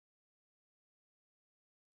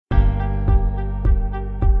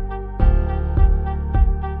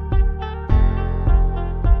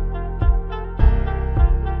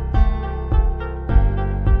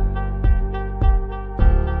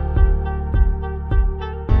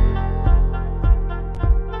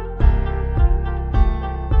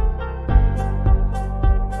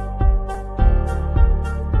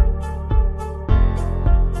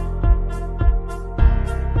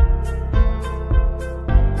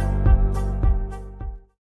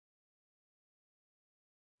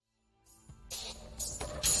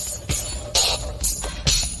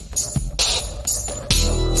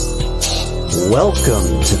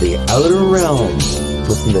Welcome to the Outer Realm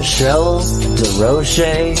with Michelle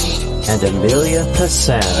DeRoche and Amelia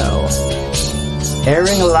Pisano.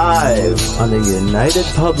 Airing live on the United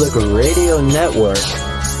Public Radio Network,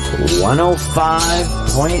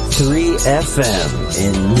 105.3 FM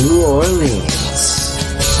in New Orleans.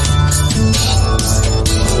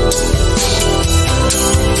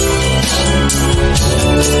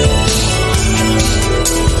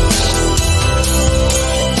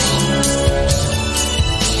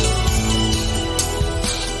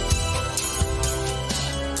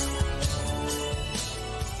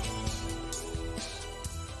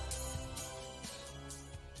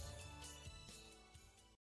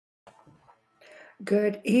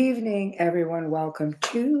 Good evening, everyone. Welcome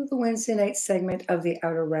to the Wednesday night segment of The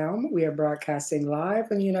Outer Realm. We are broadcasting live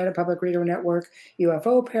on the United Public Radio Network,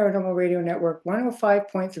 UFO Paranormal Radio Network,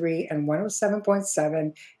 105.3 and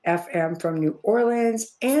 107.7 FM from New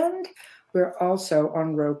Orleans, and we're also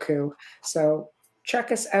on Roku. So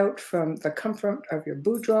check us out from the comfort of your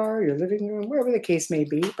boudoir, your living room, wherever the case may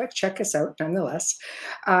be, but check us out nonetheless.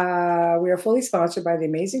 We are fully sponsored by the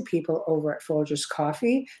amazing people over at Folgers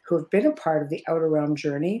Coffee, who have been a part of the Outer Realm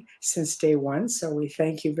journey since day one. So we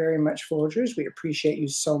thank you very much, Folgers. We appreciate you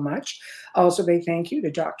so much. Also, big thank you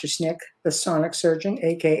to Dr. Snick, the sonic surgeon,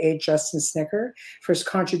 aka Justin Snicker, for his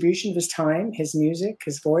contribution of his time, his music,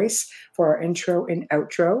 his voice for our intro and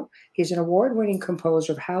outro. He's an award-winning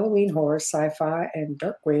composer of Halloween horror, sci-fi, and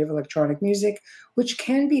dark wave electronic music, which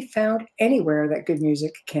can be found anywhere that good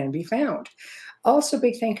music can be found. Also,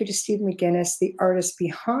 big thank you to Steve McGinnis, the artist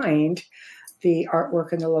behind the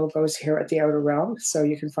artwork and the logos here at the Outer Realm. So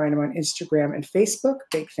you can find him on Instagram and Facebook.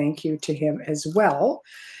 Big thank you to him as well.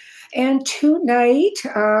 And tonight,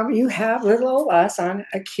 you have little old us on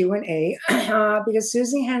a Q&A because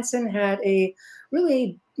Susie Hansen had a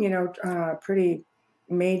really, pretty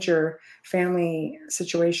major family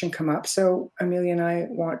situation come up. So Amelia and I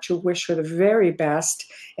want to wish her the very best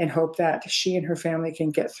and hope that she and her family can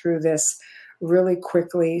get through this really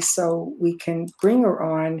quickly so we can bring her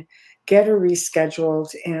on, get her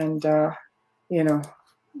rescheduled, and,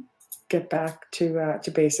 get back to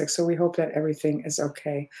basics. So we hope that everything is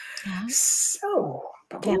okay. Yeah. So,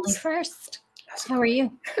 family first. How are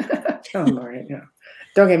you? Oh, Lord, no.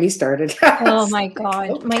 Don't get me started. Oh my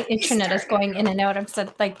God, my internet is going in and out. I'm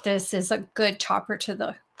said like this is a good topper to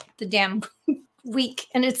the damn week,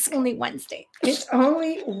 and it's only Wednesday. It's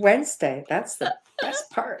only Wednesday. That's the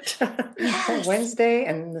best part. Yes. Wednesday,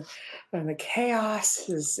 and the chaos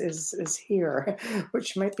is here,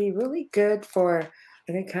 which might be really good for,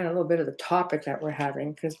 I think, kind of a little bit of the topic that we're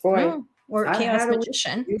having. Because or chaos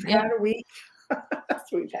magician. We've had a week.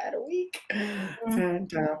 We've had a week,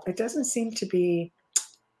 and it doesn't seem to be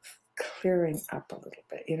clearing up a little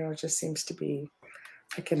bit. It just seems to be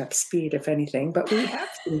picking up speed, if anything. But we have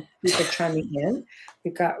some people chiming in.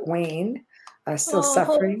 We've got Wayne still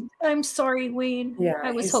suffering. I'm sorry, Wayne. Yeah,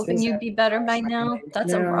 I was hoping you'd be better by now.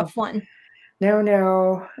 That's a rough one.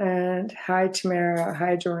 No. And hi, Tamara.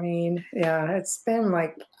 Hi, Doreen. Yeah, it's been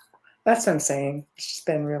that's what I'm saying. It's just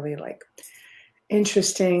been really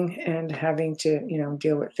interesting and having to,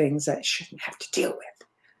 deal with things that shouldn't have to deal with.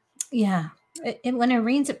 Yeah. When it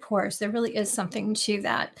rains, it pours. There really is something to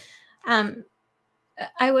that. When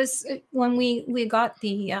we got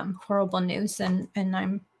the horrible news, and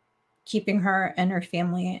I'm keeping her and her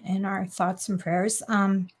family in our thoughts and prayers.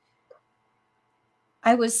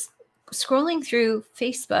 I was scrolling through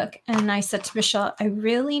Facebook and I said to Michelle, I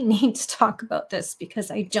really need to talk about this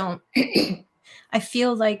because I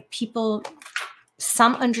feel like people,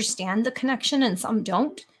 some understand the connection and some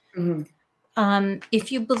don't. Mm-hmm.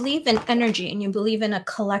 If you believe in energy and you believe in a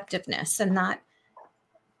collectiveness and that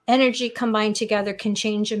energy combined together can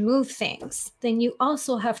change and move things, then you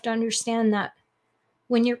also have to understand that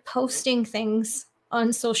when you're posting things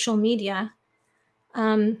on social media,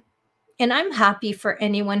 and I'm happy for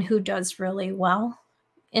anyone who does really well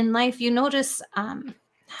in life. You notice,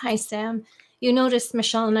 hi Sam, you notice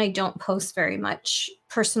Michelle and I don't post very much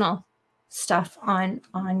personal stuff on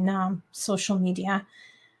social media.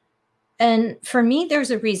 And for me,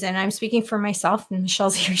 there's a reason. I'm speaking for myself, and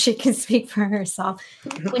Michelle's here. She can speak for herself.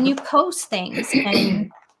 When you post things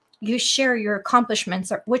and you share your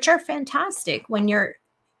accomplishments, which are fantastic when you're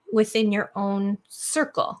within your own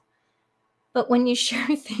circle. But when you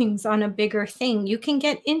share things on a bigger thing, you can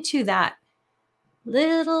get into that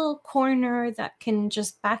little corner that can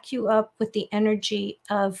just back you up with the energy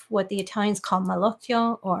of what the Italians call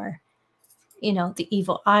malocchio, or, the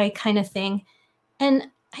evil eye kind of thing.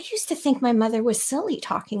 And I used to think my mother was silly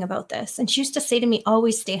talking about this. And she used to say to me,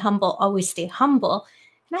 always stay humble, always stay humble.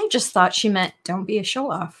 And I just thought she meant, don't be a show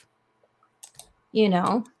off. you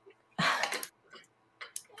know.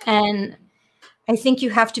 And I think you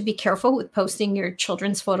have to be careful with posting your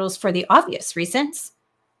children's photos for the obvious reasons.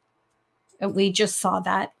 We just saw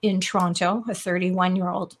that in Toronto, a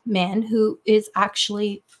 31-year-old man who is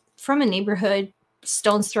actually from a neighborhood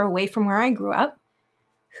stone's throw away from where I grew up,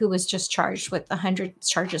 who was just charged with 100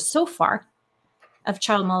 charges so far of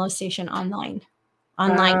child molestation online.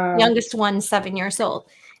 Youngest one, 7 years old.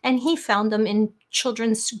 And he found them in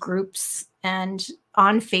children's groups and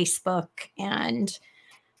on Facebook. And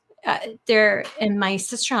and my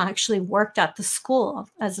sister-in-law actually worked at the school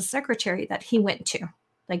as a secretary that he went to.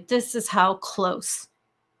 Like, this is how close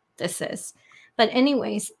this is. But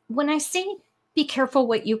anyways, when I say be careful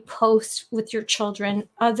what you post with your children,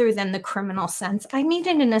 other than the criminal sense, I mean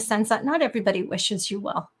it in a sense that not everybody wishes you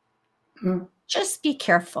well. Mm. Just be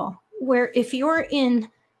careful. Where if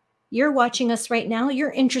you're watching us right now,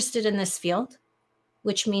 you're interested in this field,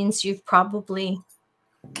 which means you've probably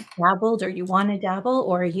dabbled, or you want to dabble,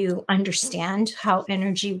 or you understand how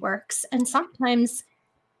energy works. And sometimes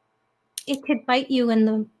it could bite you in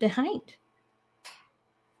the behind.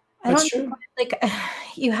 That's true. Like,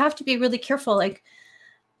 you have to be really careful. Like,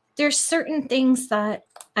 there's certain things that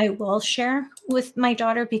I will share with my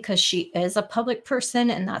daughter because she is a public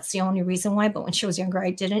person, and that's the only reason why. But when she was younger,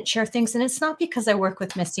 I didn't share things. And it's not because I work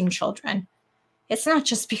with missing children. It's not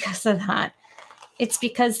just because of that. It's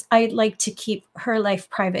because I like to keep her life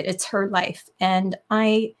private. It's her life. And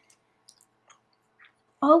I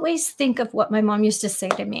always think of what my mom used to say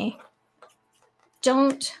to me.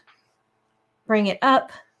 Don't bring it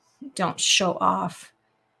up. Don't show off.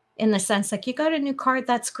 In the sense, like, you got a new car,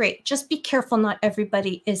 that's great. Just be careful. Not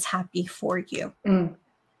everybody is happy for you. Mm.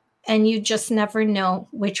 And you just never know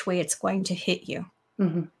which way it's going to hit you.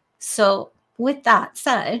 Mm-hmm. So with that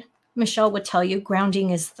said, Michelle would tell you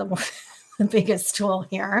grounding is the biggest tool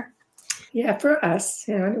here. Yeah, for us,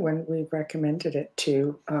 when we've recommended it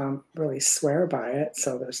to really swear by it.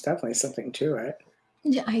 So there's definitely something to it.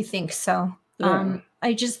 Yeah, I think so. Yeah.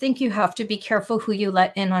 I just think you have to be careful who you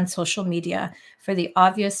let in on social media for the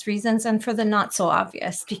obvious reasons and for the not so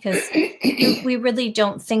obvious, because we really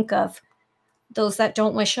don't think of those that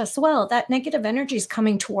don't wish us well. That negative energy is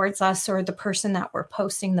coming towards us or the person that we're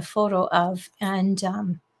posting the photo of.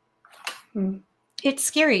 And it's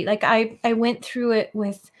scary. Like, I went through it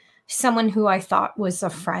with someone who I thought was a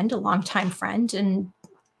friend, a longtime friend, and,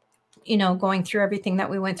 going through everything that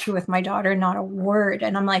we went through with my daughter, not a word.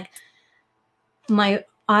 And I'm like, my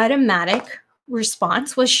automatic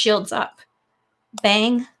response was shields up,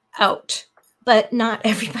 bang, out. But not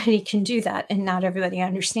everybody can do that, and not everybody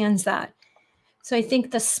understands that. So I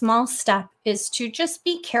think the small step is to just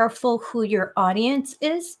be careful who your audience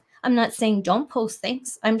is. I'm not saying don't post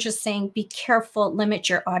things. I'm just saying be careful, limit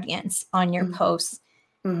your audience on your posts,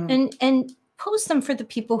 and post them for the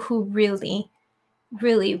people who really,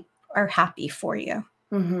 really are happy for you.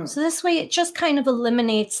 So this way, it just kind of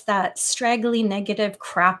eliminates that straggly negative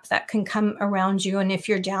crap that can come around you, and if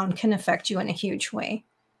you're down, can affect you in a huge way.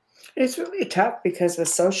 It's really tough because with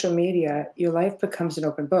social media, your life becomes an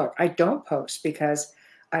open book. I don't post because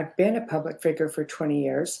I've been a public figure for 20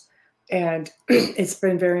 years, and it's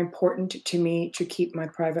been very important to me to keep my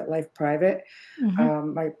private life private,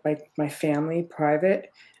 my family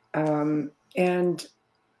private, and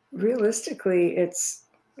realistically, it's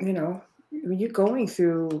when you're going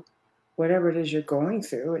through whatever it is you're going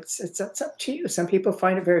through, it's up to you. Some people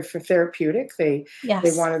find it very therapeutic. They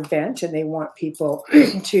want to vent, and they want people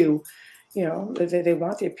to, they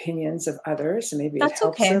want the opinions of others, and maybe it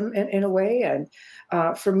helps them in a way.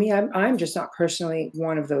 And for me, I'm just not personally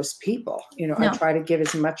one of those people. No. I try to give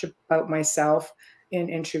as much about myself in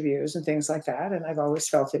interviews and things like that. And I've always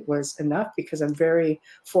felt it was enough because I'm very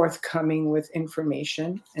forthcoming with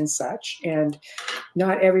information and such. And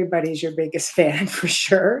not everybody's your biggest fan for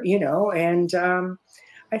sure, and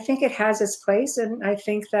I think it has its place. And I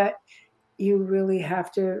think that you really have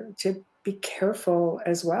to be careful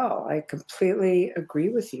as well. I completely agree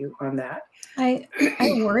with you on that. I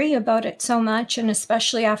worry about it so much. And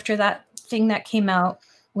especially after that thing that came out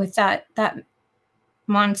with that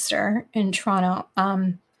monster in Toronto,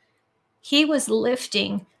 he was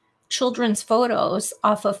lifting children's photos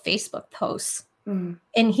off of Facebook posts,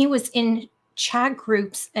 and he was in chat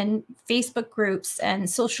groups and Facebook groups and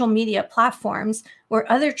social media platforms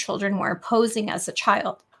where other children were posing as a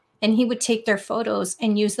child, and he would take their photos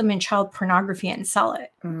and use them in child pornography and sell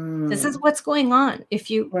it. This is what's going on.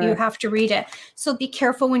 If you have to read it. So be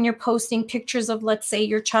careful when you're posting pictures of, let's say,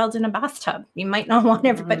 your child in a bathtub. You might not want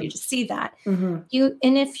everybody to see that. And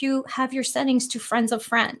if you have your settings to friends of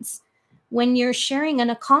friends, When you're sharing an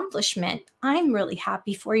accomplishment, I'm really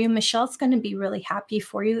happy for you. Michelle's going to be really happy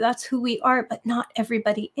for you. That's who we are, but not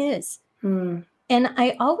everybody is. Mm. And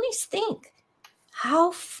I always think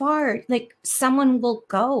how far like someone will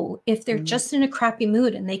go if they're just in a crappy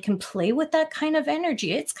mood and they can play with that kind of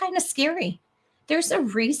energy. It's kind of scary. There's a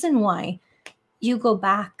reason why you go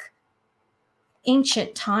back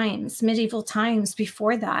ancient times, medieval times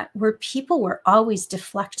before that, where people were always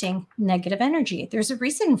deflecting negative energy. There's a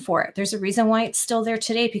reason for it. There's a reason why it's still there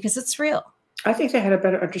today, because it's real. I think they had a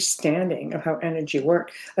better understanding of how energy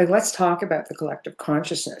worked. Like, let's talk about the collective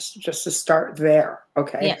consciousness, just to start there,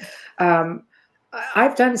 okay? Yeah.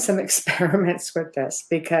 I've done some experiments with this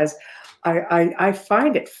because I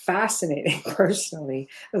find it fascinating personally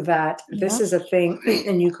that this Yeah. is a thing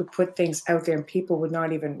and you could put things out there and people would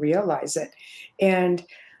not even realize it. And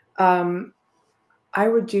I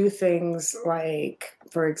would do things like,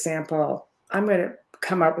 for example, I'm going to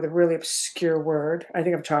come up with a really obscure word. I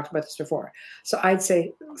think I've talked about this before. So I'd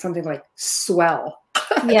say something like swell.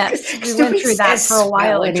 Yes, we 'Cause went nobody through that says for a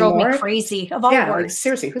while. swell It drove me anymore. crazy of all Yeah, like words.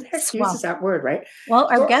 seriously, who the heck Swell. uses that word, right? Well,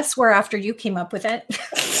 our So- guests were after you came up with it.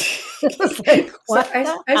 It's like, what so the I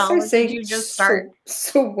hell started did saying you just start?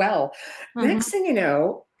 so well. Mhm. Next thing you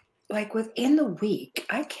know, like within the week,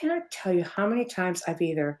 I cannot tell you how many times I've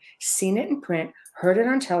either seen it in print, heard it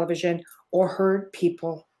on television, or heard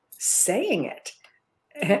people saying it.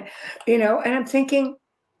 And I'm thinking,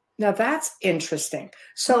 now that's interesting.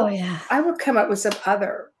 So Oh, yeah. I would come up with some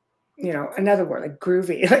other, another word like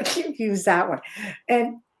groovy, like you use that one.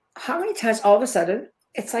 And how many times all of a sudden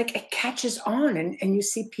it's like it catches on and you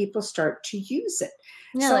see people start to use it.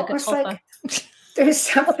 Yeah, So like a it's tulpa. like there's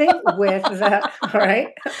something with that, all right?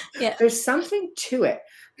 Yeah. There's something to it.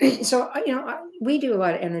 So, we do a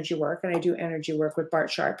lot of energy work, and I do energy work with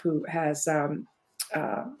Bart Sharp, who has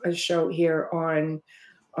a show here on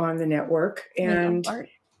the network. We love And Bart.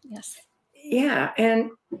 Yes. yeah, and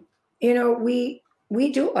we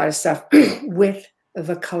do a lot of stuff with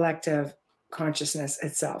the collective consciousness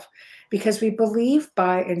itself, because we believe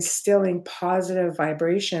by instilling positive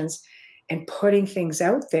vibrations and putting things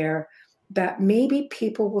out there that maybe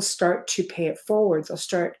people will start to pay it forward. They'll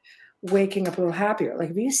start waking up a little happier. Like,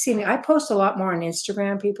 if you see me, I post a lot more on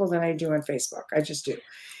Instagram, people, than I do on Facebook. I just do.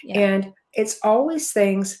 Yeah. And it's always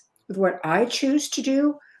things with what I choose to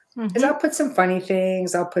do. Is Mhm. I'll put some funny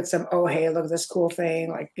things. I'll put some, oh, hey, look at this cool thing,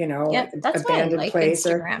 like, Yeah, like that's why I abandoned like place,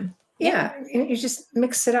 or Instagram. yeah, and you just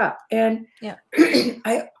mix it up. And Yeah.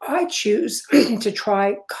 I choose to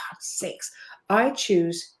try, God's sakes, I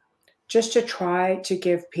choose just to try to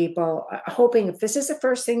give people, hoping if this is the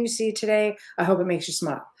first thing you see today, I hope it makes you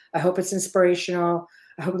smile. I hope it's inspirational.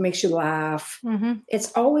 I hope it makes you laugh. Mhm.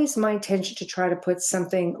 It's always my intention to try to put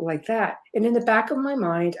something like that. And in the back of my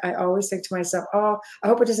mind, I always think to myself, oh, I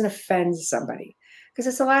hope it doesn't offend somebody, because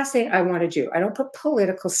it's the last thing I want to do. I don't put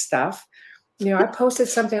political stuff. I posted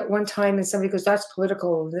something at one time and somebody goes, that's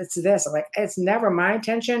political. It's this. I'm like, it's never my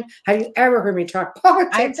intention. Have you ever heard me talk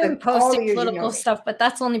politics? I've been in all the posting years you know political me? stuff, but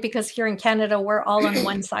that's only because here in Canada, we're all on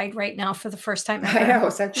one side right now for the first time I ever. know.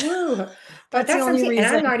 It's like, woo. But That's the that's only something, and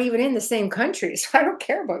I'm reason. not even in the same country. So I don't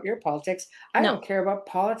care about your politics. I No. don't care about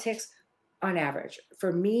politics on average.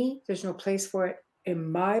 For me, there's no place for it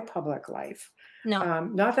in my public life. No,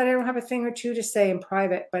 Not that I don't have a thing or two to say in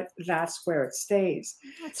private, but that's where it stays.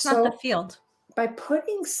 it's not the So field. by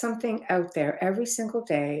putting something out there every single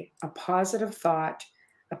day, a positive thought,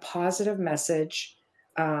 a positive message,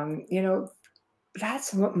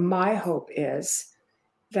 that's what my hope is,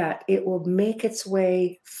 that it will make its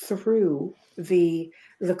way through the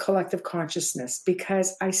collective consciousness,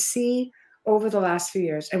 because I see over the last few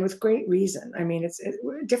years, and with great reason. I mean,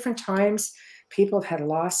 different times, people have had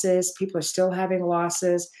losses, people are still having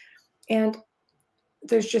losses, and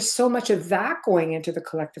there's just so much of that going into the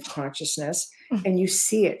collective consciousness, and you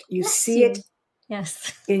see it. You Bless see you. it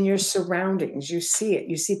Yes. in your surroundings. You see it.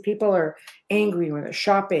 You see people are angry when they're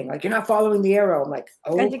shopping, like, you're not following the arrow. I'm like,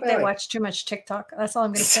 oh, I think they boy. watch too much TikTok. That's all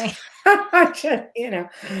I'm going to say.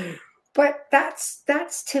 But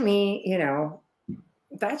that's to me,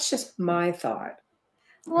 that's just my thought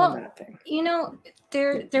on Well, that thing.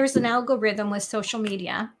 there's an algorithm with social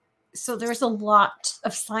media. So there's a lot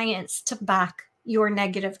of science to back your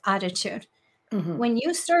negative attitude. Mhm. When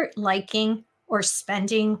you start liking or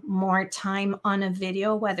spending more time on a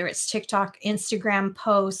video, whether it's TikTok, Instagram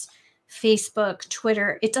posts, Facebook,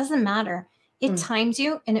 Twitter, it doesn't matter. It times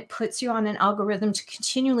you and it puts you on an algorithm to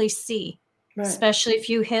continually see, Right. especially if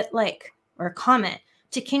you hit like or comment,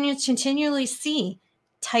 to continually see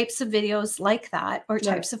types of videos like that or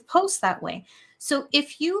types of posts that way. So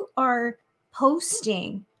if you are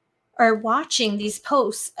posting are watching these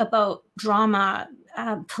posts about drama,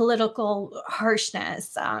 political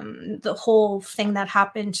harshness, the whole thing that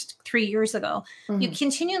happened 3 years ago, you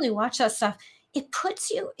continually watch that stuff, it puts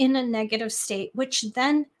you in a negative state, which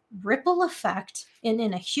then ripple effect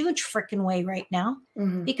in a huge freaking way right now.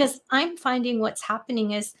 Because I'm finding what's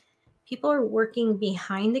happening is people are working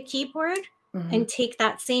behind the keyboard and take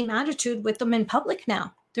that same attitude with them in public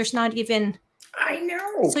now. There's not even... I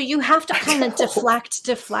know. So you have to kind of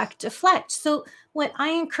deflect. So what I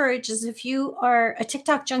encourage is, if you are a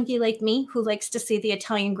TikTok junkie like me who likes to see the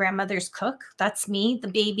Italian grandmothers cook, that's me, the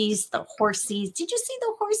babies, the horsies. Did you see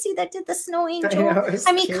the horsey that did the snow angel?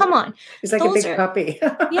 I mean, come on. It's like those a big puppy.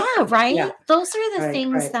 Yeah, right? Yeah. Those are the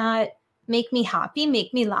things that make me happy,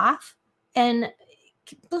 make me laugh, and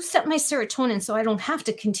boost up my serotonin so I don't have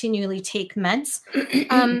to continually take meds,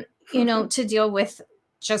 to deal with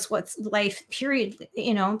just what's life, period.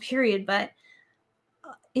 But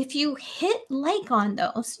if you hit like on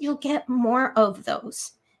those, you'll get more of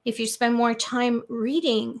those. If you spend more time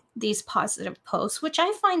reading these positive posts, which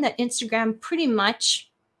I find that Instagram pretty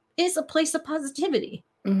much is a place of positivity.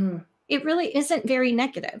 It really isn't very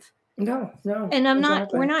negative. No. And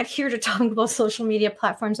we're not here to talk about social media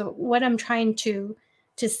platforms. What I'm trying to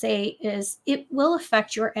say is it will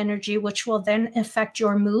affect your energy, which will then affect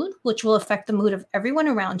your mood, which will affect the mood of everyone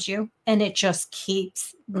around you. And it just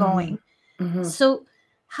keeps going. So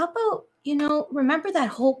how about, remember that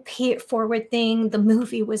whole Pay It Forward thing? The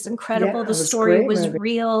movie was incredible. Yeah, the story was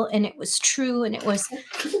real and it was true. And it was,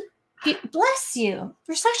 bless you.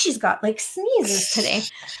 Versace's got like sneezes today.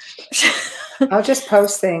 I'll just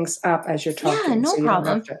post things up as you're talking. Yeah, no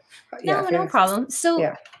problem. No problem. So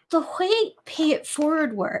yeah. The way Pay It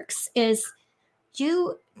Forward works is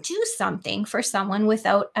you do something for someone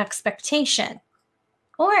without expectation,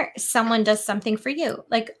 or someone does something for you.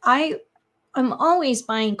 Like I'm always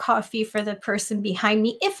buying coffee for the person behind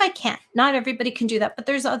me if I can. Not everybody can do that, but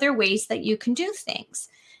there's other ways that you can do things.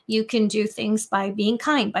 You can do things by being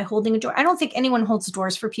kind, by holding a door. I don't think anyone holds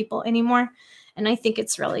doors for people anymore, and I think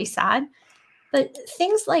it's really sad. But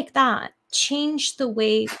things like that change the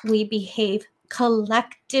way we behave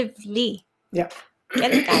collectively. Yeah.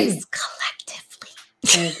 Get it, guys? Collectively.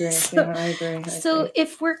 I agree. So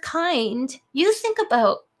if we're kind, you think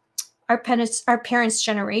about our parents'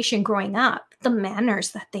 generation growing up, the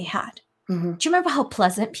manners that they had. Do you remember how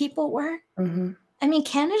pleasant people were? I mean,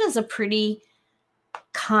 Canada's a pretty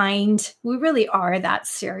kind, we really are that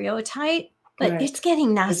stereotype, but it's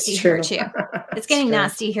getting nasty here too. It's getting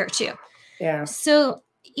nasty here too. Yeah. So,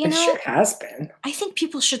 it sure has been. I think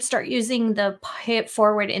people should start using the Pay It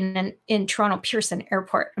Forward in Toronto Pearson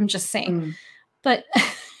Airport. I'm just saying. But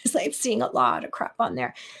because I'm seeing a lot of crap on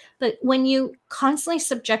there. But when you constantly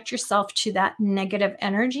subject yourself to that negative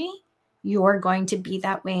energy, you're going to be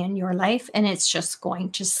that way in your life, and it's just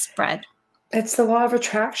going to spread. It's the law of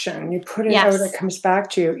attraction. You put it out, it comes back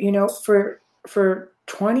to you. For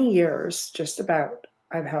 20 years, just about,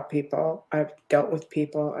 I've helped people, I've dealt with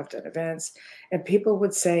people, I've done events, and people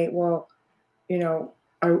would say, well,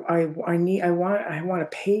 I want to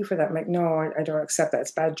pay for that. I'm like, no, I don't accept that.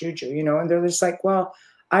 It's bad juju, and they're just like, well,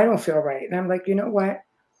 I don't feel right. And I'm like, you know what?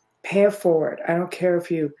 Pay it forward. I don't care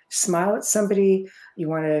if you smile at somebody, you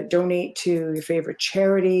want to donate to your favorite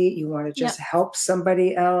charity, you want to just help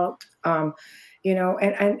somebody else, and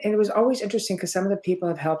it was always interesting because some of the people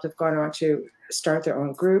I've helped have gone on to start their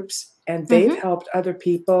own groups, and they've helped other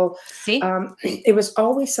people. It was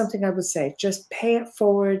always something I would say, just pay it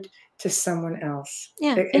forward to someone else.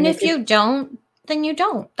 Yeah. And if you don't, then you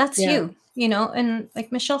don't. That's you. And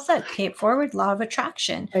like Michelle said, pay it forward, law of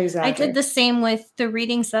attraction. Exactly. I did the same with the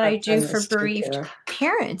readings that I do for bereaved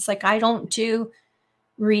parents. Like, I don't do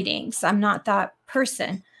readings. I'm not that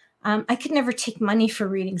person. I could never take money for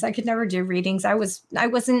readings. I could never do readings. I'm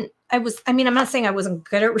not saying I wasn't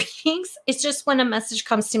good at readings. It's just when a message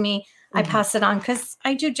comes to me, I pass it on because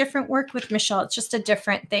I do different work with Michelle. It's just a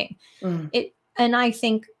different thing. And I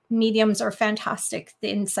think mediums are fantastic.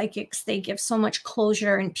 In psychics, they give so much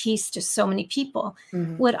closure and peace to so many people.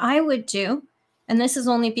 What I would do, and this is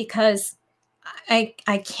only because I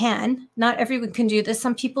can, not everyone can do this.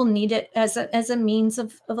 Some people need it as a means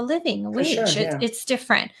of a living, a wage. Sure, it's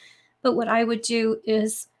different. But what I would do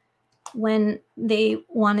is, when they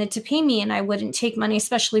wanted to pay me and I wouldn't take money,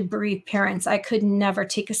 especially bereaved parents, I could never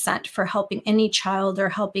take a cent for helping any child or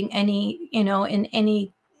helping any, in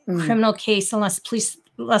any criminal case, unless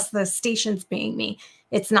the station's paying me.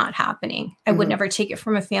 It's not happening. I would never take it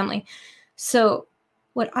from a family. So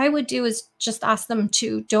what I would do is just ask them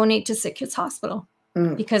to donate to Sick Kids Hospital.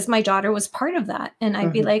 because my daughter was part of that. And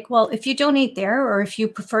I'd be like, well, if you donate there or if you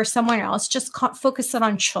prefer somewhere else, just focus it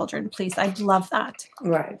on children, please. I'd love that.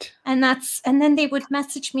 Right. And then they would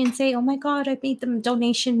message me and say, oh my God, I made them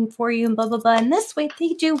donation for you and blah, blah, blah. And this way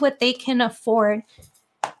they do what they can afford.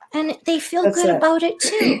 And they feel That's good it. about it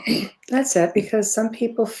too. That's it, because some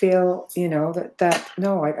people feel, that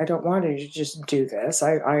no, I don't want to just do this.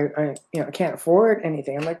 I can't afford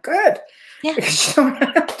anything. I'm like, good. Yeah. Because you don't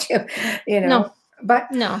have to, No.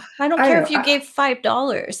 But no, I don't care if you gave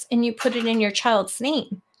 $5 and you put it in your child's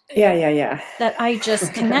name. Yeah. That I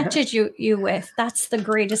just connected you with. That's the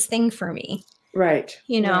greatest thing for me. Right.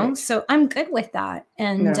 Right. So I'm good with that.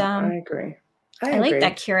 And no, I agree. I like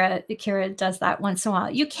that Kira does that once in a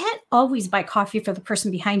while. You can't always buy coffee for the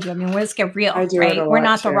person behind you. I mean, let's get real, right? We're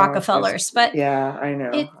not the Rockefellers, but yeah, I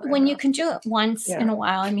know. When you can do it once in a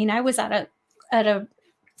while. I mean, I was at a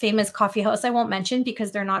famous coffee house I won't mention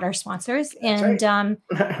because they're not our sponsors. That's and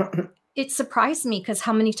it surprised me because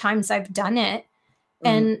how many times I've done it.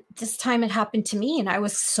 And this time it happened to me and I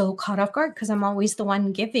was so caught off guard because I'm always the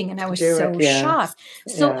one giving and I was shocked.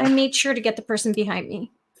 So I made sure to get the person behind me.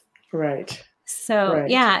 Right. So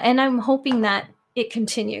and I'm hoping that it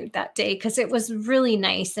continued that day because it was really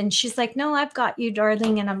nice. And she's like, no, I've got you,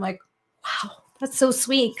 darling. And I'm like, wow. That's so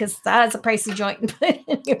sweet because that's a pricey joint.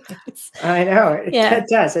 I know. It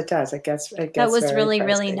does. It gets that was really, pricey.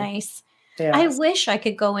 Really nice. Yes. I wish I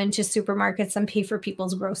could go into supermarkets and pay for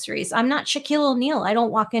people's groceries. I'm not Shaquille O'Neal. I don't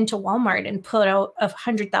walk into Walmart and put out a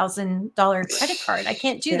 $100,000 credit card. I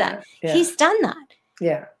can't do that. Yeah. He's done that.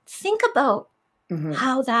 Yeah. Think about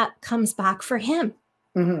how that comes back for him.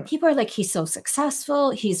 People are like, he's so successful.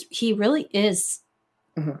 He really is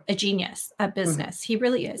a genius at business. He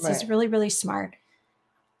really is. Right. He's really, really smart.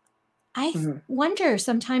 I wonder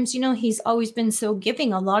sometimes, he's always been so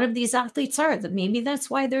giving. A lot of these athletes are that maybe that's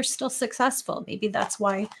why they're still successful. Maybe that's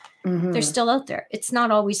why they're still out there. It's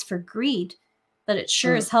not always for greed, but it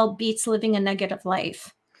sure as hell beats living a negative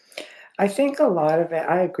life. I think a lot of it,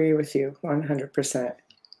 I agree with you 100%.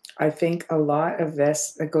 I think a lot of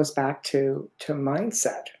this, it goes back to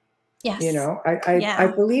mindset. Yes. I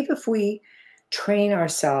believe if we train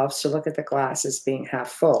ourselves to look at the glass as being half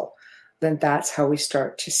full, then that's how we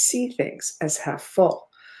start to see things as half full.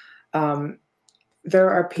 There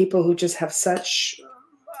are people who just have such,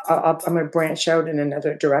 I'm going to branch out in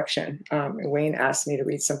another direction. Wayne asked me to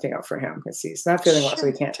read something out for him because he's not feeling well, so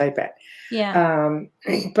he can't type it. Yeah.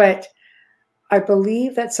 But I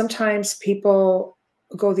believe that sometimes people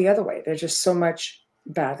go the other way. There's just so much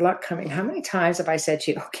bad luck coming. How many times have I said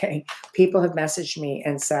to you, okay, people have messaged me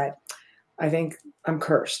and said, I think I'm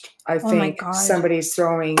cursed. I think somebody's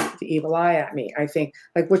throwing the evil eye at me. I think,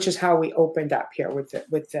 which is how we opened up here with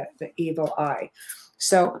the evil eye.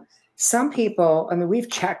 So some people, I mean, we've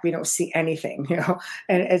checked, we don't see anything,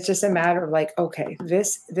 and it's just a matter of okay,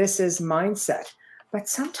 this is mindset. But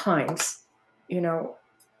sometimes,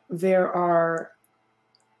 there are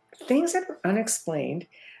things that are unexplained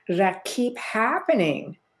that keep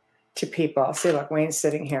happening to people. See, look, Wayne's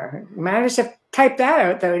sitting here. Managed to type that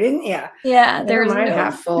out, though, didn't you? Yeah, there's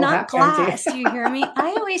half full, not half glass. empty. Do you hear me?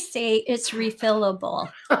 I always say it's refillable.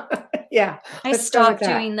 Yeah, I stopped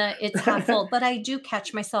doing it's half full, but I do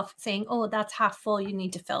catch myself saying, "Oh, that's half full. You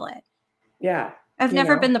need to fill it." Yeah, I've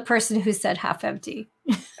never been the person who said half empty.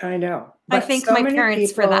 I know. I thank my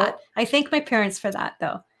parents for that. I thank my parents for that,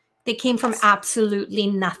 though. They came from absolutely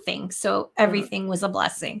nothing, so everything was a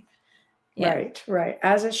blessing. Yeah. Right,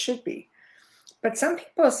 as it should be. But some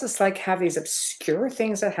people, it's just have these obscure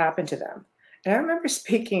things that happen to them. And I remember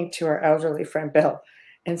speaking to our elderly friend Bill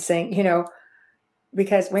and saying,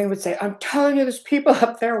 because Wayne would say, I'm telling you, there's people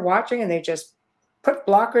up there watching and they just put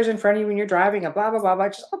blockers in front of you when you're driving and blah, blah, blah, blah,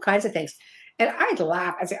 just all kinds of things. And I'd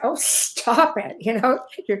laugh. I'd say, oh, stop it.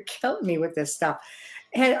 You're killing me with this stuff.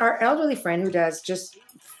 And our elderly friend who does just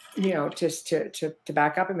to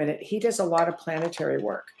back up a minute, he does a lot of planetary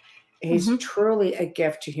work. He's truly a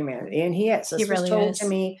gift to humanity, and he is. This was told to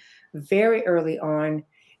me very early on,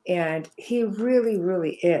 and he really,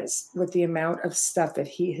 really is, with the amount of stuff that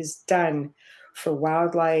he has done for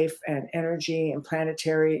wildlife and energy and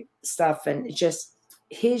planetary stuff, and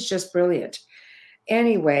he's just brilliant.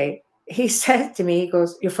 Anyway, he said to me, he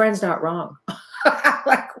goes, your friend's not wrong. I'm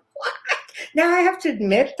like, what? Now I have to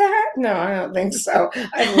admit that? No, I don't think so.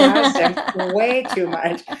 I've lost him way too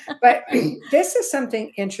much. But this is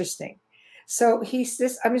something interesting. So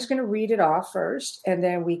I'm just going to read it off first, and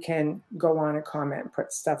then we can go on and comment and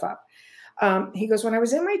put stuff up. He goes, when I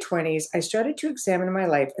was in my 20s, I started to examine my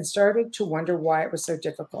life and started to wonder why it was so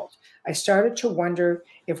difficult. I started to wonder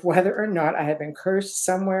if whether or not I had been cursed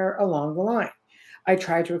somewhere along the line. I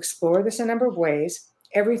tried to explore this a number of ways,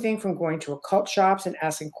 everything from going to occult shops and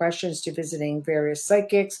asking questions to visiting various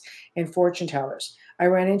psychics and fortune tellers. I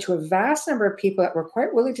ran into a vast number of people that were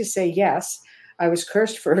quite willing to say yes. I was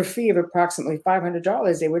cursed for a fee of approximately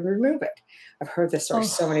 $500. They would remove it. I've heard this story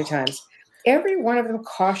so many times. Every one of them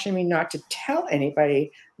cautioned me not to tell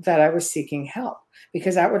anybody that I was seeking help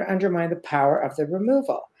because that would undermine the power of the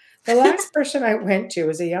removal. The last person I went to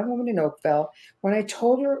was a young woman in Oakville. When I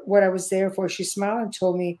told her what I was there for, she smiled and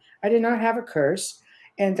told me I did not have a curse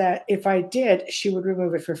and that if I did, she would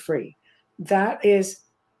remove it for free. But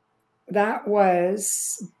what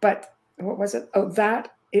was it?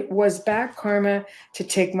 It was bad karma to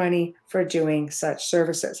take money for doing such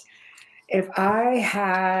services. If I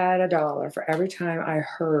had $1 for every time I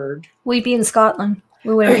heard, we'd be in Scotland.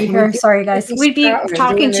 We wouldn't be here. Sorry, guys. We'd be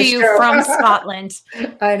talking to you from Scotland.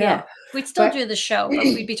 I know. Yeah. We'd still do the show, but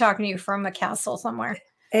we'd be talking to you from a castle somewhere.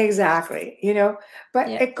 Exactly. But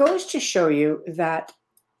it goes to show you that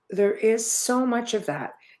there is so much of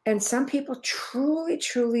that. And some people truly,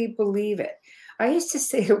 truly believe it. I used to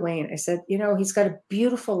say to Wayne, I said, he's got a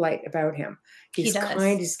beautiful light about him. He's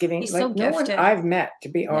kind, he's giving, he's like so no one I've met, to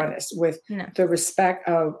be honest, with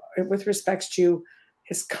respects to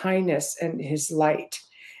his kindness and his light.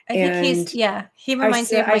 I think he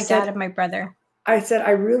reminds me of my dad and my brother. I said,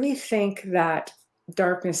 I really think that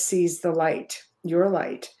darkness sees the light, your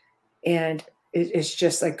light, and it's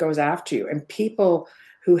just like goes after you. And people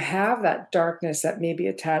who have that darkness that may be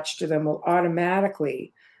attached to them will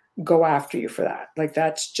automatically go after you for that. Like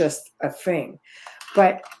that's just a thing.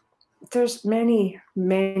 But there's many,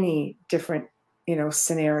 many different,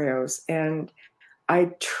 scenarios. And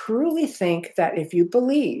I truly think that if you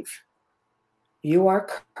believe you are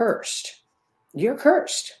cursed, you're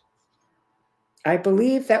cursed. I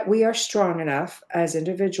believe that we are strong enough as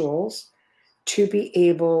individuals to be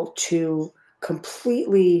able to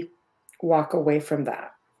completely walk away from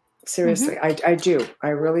that. Seriously, I do. I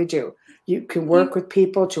really do. You can work with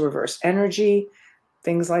people to reverse energy,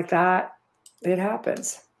 things like that. It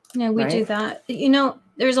happens. Yeah, we do that.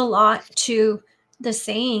 There's a lot to the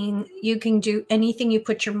saying, you can do anything you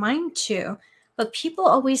put your mind to. But people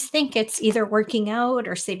always think it's either working out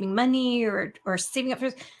or saving money or saving up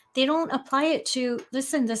for. They don't apply it to,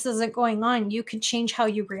 listen, this isn't going on. You can change how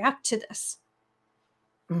you react to this.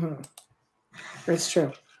 Mm-hmm. It's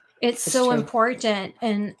true. It's so true. Important.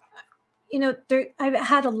 And, I've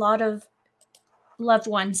had a lot of loved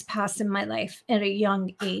ones pass in my life at a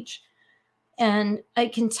young age. And I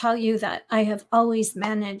can tell you that I have always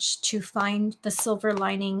managed to find the silver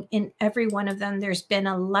lining in every one of them. There's been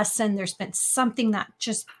a lesson. There's been something that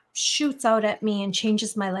just shoots out at me and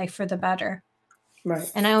changes my life for the better. Right.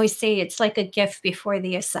 And I always say it's like a gift before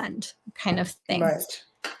the ascend kind of thing. Right.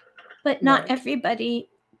 But not everybody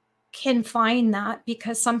can find that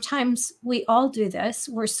because sometimes we all do this.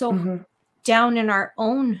 We're so down in our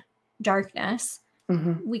own darkness.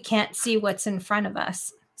 We can't see what's in front of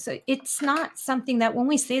us. So it's not something that when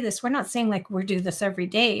we say this, we're not saying like we do this every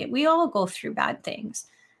day. We all go through bad things.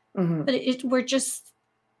 But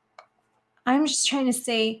I'm just trying to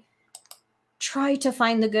say, try to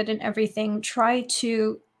find the good in everything. Try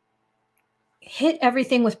to hit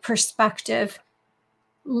everything with perspective.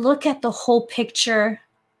 Look at the whole picture.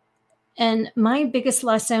 And my biggest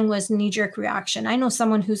lesson was knee-jerk reaction. I know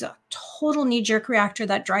someone who's a total knee-jerk reactor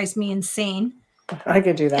that drives me insane. I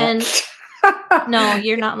could do that. And no,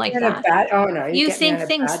 you're not like that. You think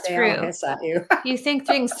things through. You think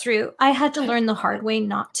things through. I had to learn the hard way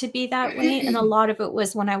not to be that way. And a lot of it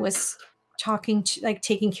was when I was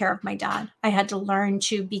taking care of my dad. I had to learn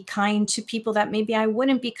to be kind to people that maybe I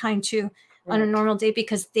wouldn't be kind to on a normal day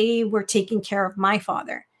because they were taking care of my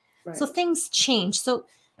father. Right. So things change. So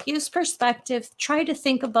use perspective, try to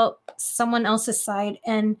think about someone else's side,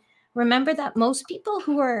 and remember that most people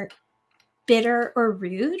who are bitter or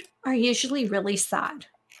rude are usually really sad.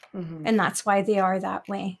 And that's why they are that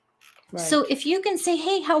way. Right. So if you can say,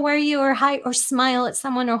 hey, how are you? Or hi, or smile at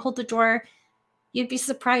someone or hold the door, you'd be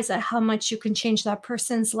surprised at how much you can change that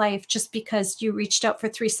person's life just because you reached out for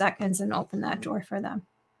 3 seconds and opened that door for them.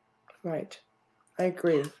 Right. I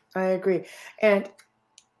agree. And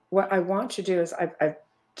what I want to do is I've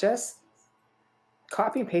just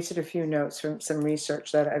copy and pasted a few notes from some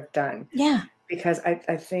research that I've done. Yeah. Because I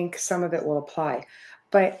think some of it will apply.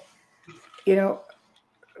 But,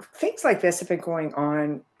 things like this have been going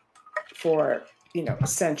on for,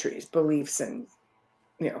 centuries, beliefs in,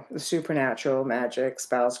 the supernatural, magic,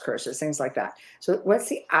 spells, curses, things like that. So what's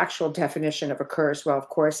the actual definition of a curse? Well, of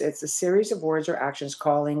course, it's a series of words or actions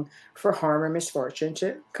calling for harm or misfortune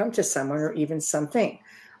to come to someone or even something,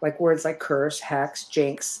 like words like curse, hex,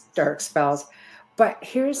 jinx, dark spells. But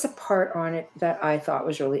here's the part on it that I thought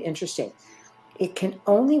was really interesting. It can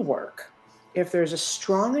only work if there's a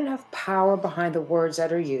strong enough power behind the words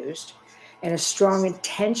that are used and a strong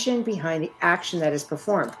intention behind the action that is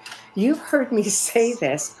performed. You've heard me say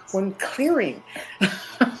this when clearing.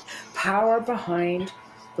 Power behind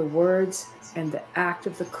the words and the act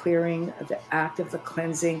of the clearing, the act of the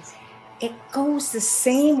cleansing. It goes the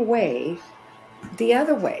same way, the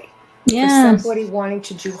other way. For somebody wanting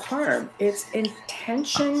to do harm, it's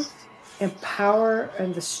intention and power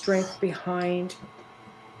and the strength behind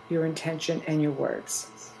your intention and your words.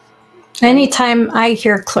 Anytime I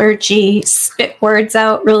hear clergy spit words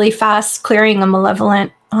out really fast, clearing a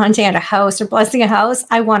malevolent haunting at a house or blessing a house,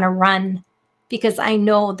 I want to run, because I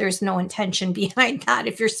know there's no intention behind that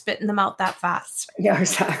if you're spitting them out that fast. Yeah,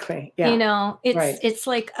 exactly. Yeah. You know, it's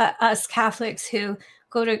like us Catholics who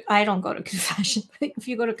go to, I don't go to confession, but if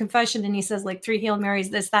you go to confession and he says like 3 Hail Marys,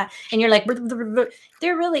 this, that, and you're like,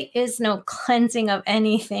 there really is no cleansing of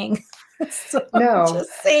anything. So No. I'm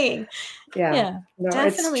just saying. Yeah. No,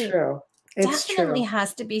 definitely. It's true. It's definitely true.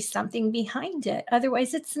 has to be something behind it.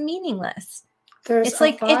 Otherwise it's meaningless. There's it's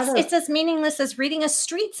like, it's as meaningless as reading a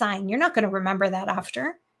street sign. You're not going to remember that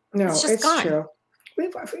after. No, it's just gone. True.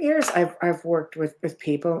 For years I've worked with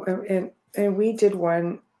people and we did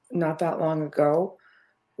one not that long ago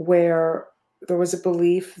where there was a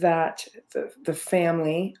belief that the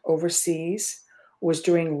family overseas was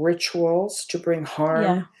doing rituals to bring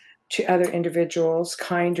harm to other individuals,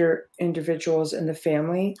 kinder individuals in the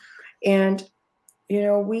family. And, you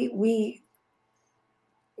know, we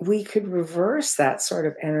could reverse that sort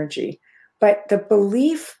of energy. But the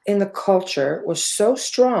belief in the culture was so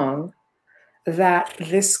strong that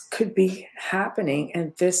this could be happening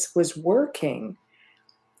and this was working.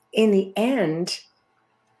 In the end,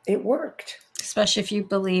 it worked. Especially if you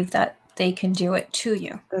believe that they can do it to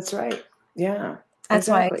you. That's right. Yeah. That's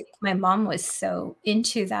why my mom was so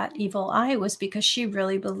into that evil eye, was because she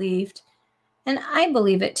really believed, and I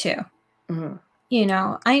believe it too. Mm-hmm. You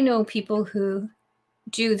know, I know people who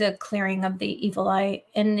do the clearing of the evil eye,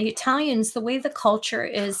 and the Italians, the way the culture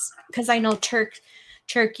is, because I know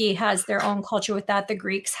Turkey has their own culture with that. The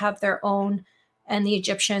Greeks have their own, and the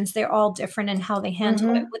Egyptians, they're all different in how they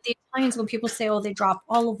handle it. With the Italians, when people say, oh, they drop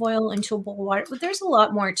olive oil into a bowl of water, well, there's a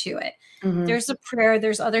lot more to it. There's a prayer,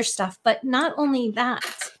 there's other stuff. But not only that,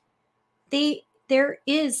 there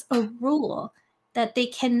is a rule that they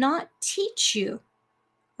cannot teach you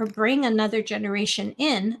or bring another generation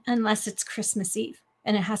in unless it's Christmas Eve,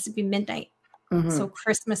 and it has to be midnight. So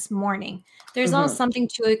Christmas morning. There's all something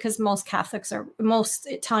to it, because most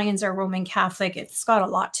Italians are Roman Catholic. It's got a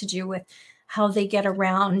lot to do with how they get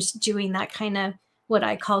around doing that kind of what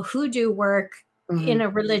I call hoodoo work in a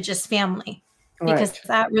religious family, because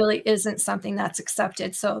that really isn't something that's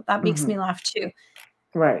accepted. So that makes me laugh too.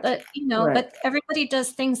 Right. But, you know, but everybody does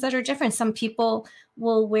things that are different. Some people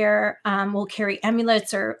will will carry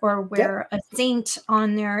amulets or wear a saint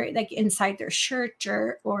on their, like inside their shirt,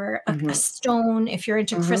 or a stone. If you're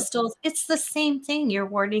into crystals, it's the same thing. You're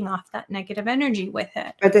warding off that negative energy with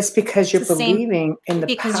it. But that's because you're believing in the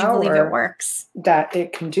because power, you believe it works, that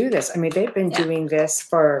it can do this. I mean, they've been doing this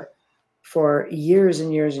for years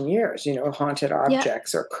and years and years, you know, haunted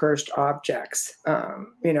objects or cursed objects.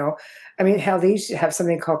 You know, I mean, hell, they used to have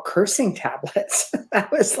something called cursing tablets. That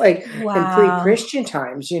was like in pre-Christian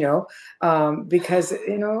times, you know, because,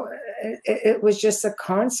 you know, it was just a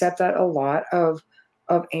concept that a lot of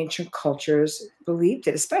ancient cultures believed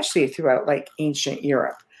it, especially throughout like ancient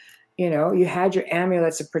Europe. You know, you had your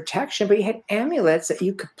amulets of protection, but you had amulets that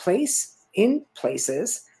you could place in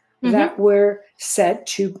places that were said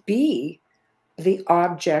to be the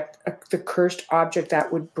object, the cursed object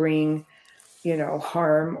that would bring, you know,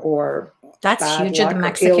 harm or that's huge in the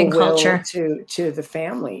Mexican culture to the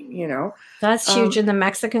family, you know. That's huge in the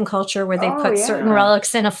Mexican culture, where they put certain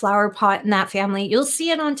relics in a flower pot in that family. You'll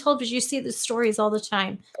see it on television. You see the stories all the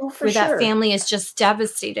time where that family is just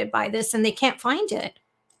devastated by this, and they can't find it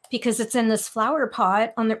because it's in this flower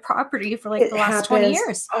pot on their property for like the last 20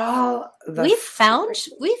 years. We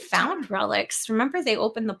found relics. Remember, they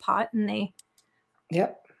opened the pot and they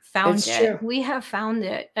found it. True. We have found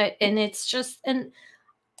it, and it's just, and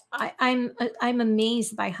I'm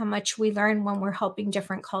amazed by how much we learn when we're helping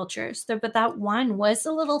different cultures. But that one was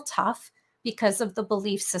a little tough because of the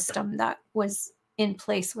belief system that was in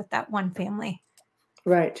place with that one family.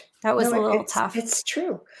 Right. That was a little tough. It's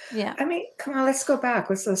true. Yeah. I mean, come on, let's go back.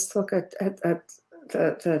 Let's look at the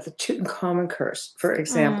Tutankhamun curse, for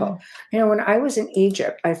example. You know, when I was in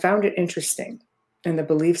Egypt, I found it interesting in the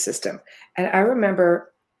belief system. And I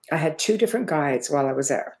remember I had 2 different guides while I was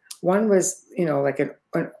there. One was, you know, like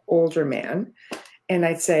an older man, and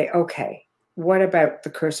I'd say, okay, what about the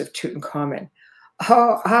curse of Tutankhamun?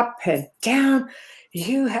 Oh, up and down.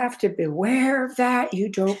 You have to beware of that. You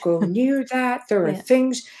don't go near that. There are Yeah.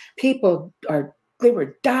 things they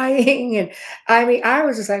were dying. And I mean, I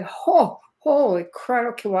was just like, oh, holy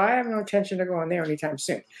crap. Okay, well, I have no intention of going there anytime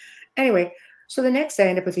soon. Anyway, so the next day I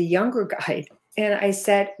ended up with a younger guide. And I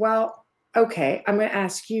said, well, okay, I'm going to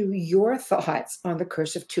ask you your thoughts on the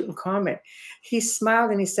curse of Tutankhamun. He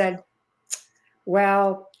smiled and he said,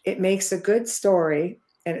 well, it makes a good story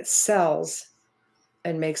and it sells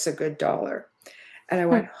and makes a good dollar. And I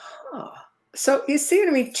went, huh. So you see what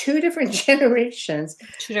I mean? Two different generations,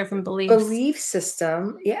 Two different beliefs. belief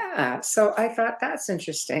system. Yeah. So I thought that's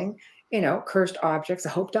interesting. Cursed objects, the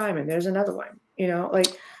Hope Diamond. There's another one, like,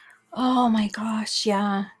 Oh my gosh.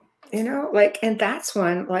 Yeah. and that's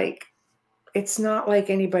one, like, it's not like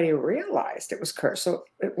anybody realized it was cursed. So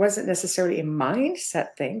it wasn't necessarily a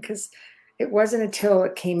mindset thing, because it wasn't until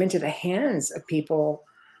it came into the hands of people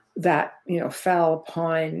that, fell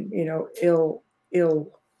upon, ill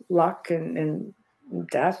luck and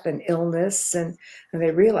death and illness, and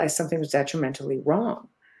they realized something was detrimentally wrong.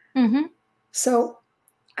 Mm-hmm. So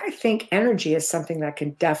I think energy is something that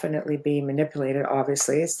can definitely be manipulated.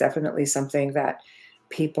 Obviously, it's definitely something that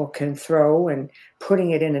people can throw, and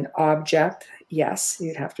putting it in an object. Yes,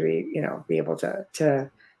 you'd have to be able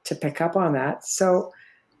to pick up on that. So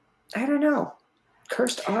I don't know.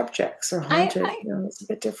 Cursed objects or haunted, it's a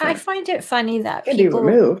bit different. I find it funny that it can be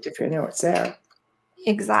removed if you know it's there.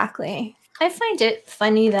 Exactly. I find it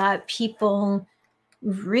funny that people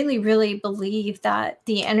really, really believe that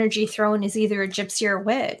the energy thrown is either a gypsy or a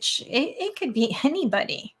witch. It could be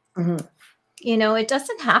anybody. Mm-hmm. It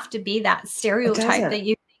doesn't have to be that stereotype that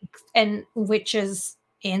you think, and witches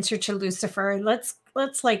answer to Lucifer. Let's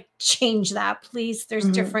like change that, please. There's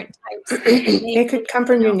different types. It could come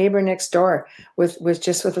from your neighbor next door with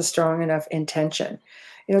a strong enough intention.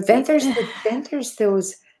 Then there's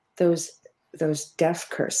those death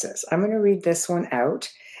curses. I'm going to read this one out.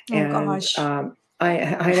 Oh gosh. I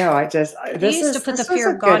know. I used to put the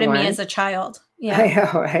fear of God in me as a child. Yeah. I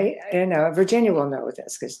know, right? I know. Virginia will know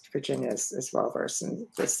this, because Virginia is well versed in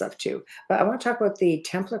this stuff too. But I want to talk about the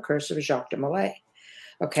Templar curse of Jacques de Molay.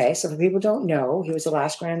 Okay, so for people who don't know, he was the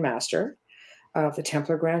last Grand Master of the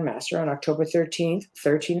Templar Grand Master. On October 13th,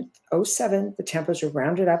 1307, the Templars were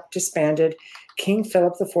rounded up, disbanded. King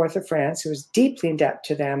Philip IV of France, who was deeply in debt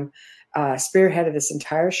to them, spearheaded this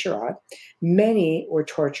entire charade. Many were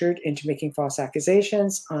tortured into making false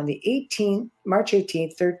accusations. On the March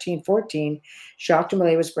 18th, 1314, Jacques de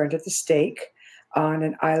Molay was burned at the stake on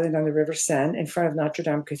an island on the River Seine in front of Notre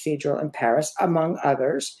Dame Cathedral in Paris, among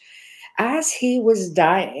others. As he was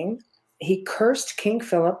dying, he cursed King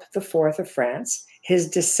Philip IV of France, his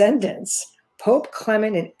descendants, Pope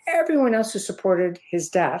Clement, and everyone else who supported his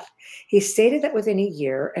death. He stated that within a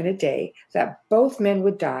year and a day that both men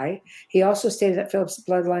would die. He also stated that Philip's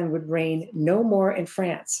bloodline would reign no more in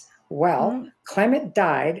France. Well, Clement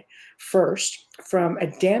died first from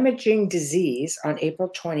a damaging disease on April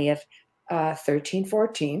 20th,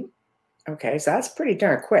 1314. Okay, so that's pretty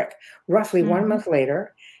darn quick. Roughly 1 month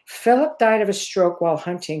later, Philip died of a stroke while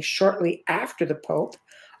hunting shortly after the Pope.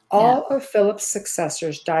 All of Philip's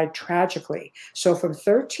successors died tragically. So from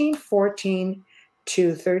 1314 to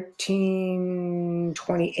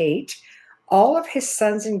 1328, all of his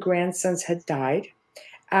sons and grandsons had died.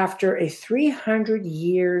 After a 300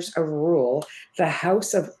 years of rule, the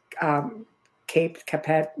House of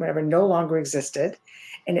Capet, whatever, no longer existed,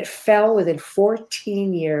 and it fell within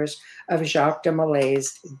 14 years of Jacques de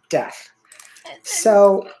Molay's death.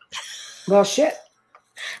 So, well, shit.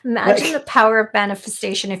 Imagine the power of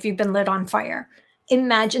manifestation if you've been lit on fire.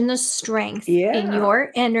 Imagine the strength in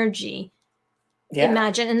your energy. Yeah.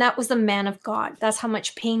 Imagine, and that was the man of God. That's how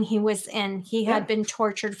much pain he was in. He had been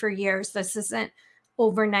tortured for years. This isn't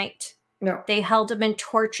overnight. No. They held him and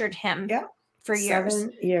tortured him for years.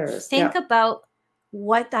 7 years. Think about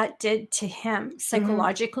what that did to him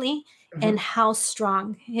psychologically and how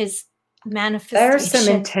strong his manifestation There's some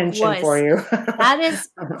intention for you. That is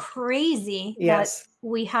crazy. That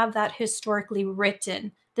we have that historically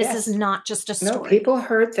written. This is not just a story. No, people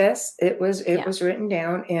heard this. It was written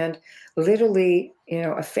down, and literally,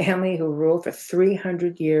 a family who ruled for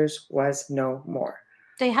 300 years was no more.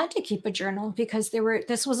 They had to keep a journal because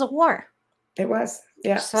this was a war. It was.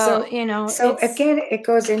 Yeah. So So again, it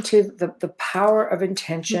goes into the power of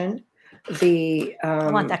intention. I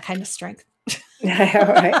want that kind of strength.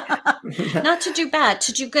 Right? Not to do bad,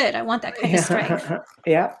 to do good. I want that kind of strength.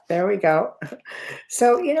 Yeah, there we go.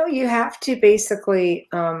 So, you have to basically,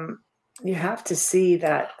 you have to see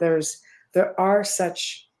that there are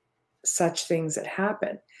such such things that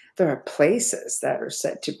happen. There are places that are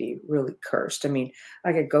said to be really cursed. I mean,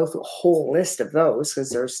 I could go through a whole list of those because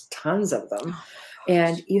there's tons of them. Oh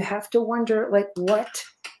And you have to wonder, like,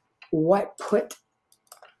 what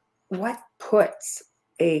puts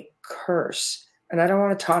a curse? And I don't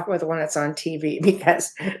want to talk about the one that's on TV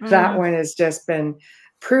because that one has just been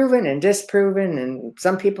proven and disproven, and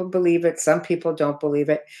some people believe it, some people don't believe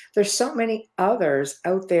it. There's so many others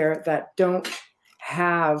out there that don't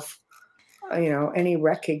have, any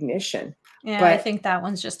recognition. Yeah, I But think that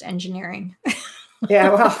one's just engineering. yeah,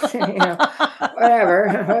 well,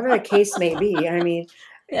 whatever the case may be. I mean,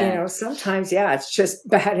 Yeah. sometimes, yeah, it's just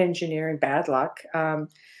bad engineering, bad luck. Yeah.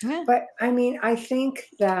 But I mean, I think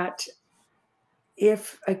that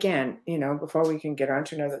if, again, before we can get on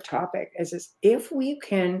to another topic, is if we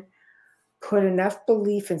can put enough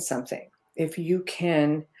belief in something, if you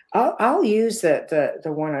can, I'll use the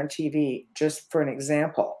one on TV just for an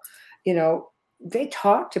example. They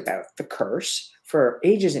talked about the curse for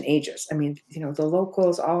ages and ages. I mean, the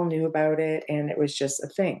locals all knew about it, and it was just a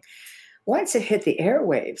thing. Once it hit the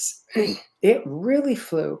airwaves, it really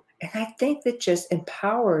flew. And I think that just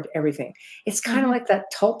empowered everything. It's kind of like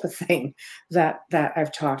that tulpa thing that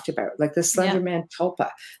I've talked about, like the Slender Yeah. Man tulpa.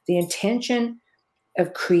 The intention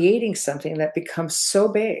of creating something that becomes so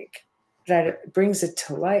big that it brings it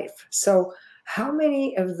to life. So how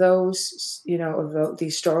many of those,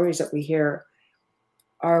 these stories that we hear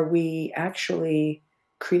are we actually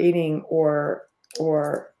creating or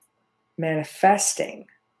manifesting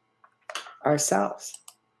ourselves,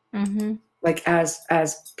 Mm-hmm. like as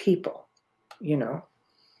people,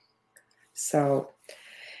 so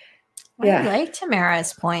I like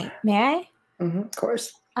Tamara's point. May I? of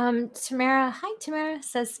course. Tamara, hi, Tamara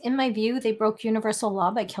says, in my view, they broke universal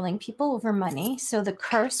law by killing people over money. So the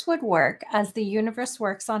curse would work as the universe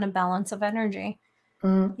works on a balance of energy.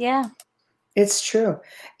 Mhm. Yeah. It's true.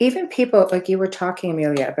 Even people like you were talking,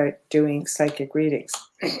 Amelia, about doing psychic readings.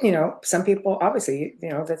 Some people, obviously,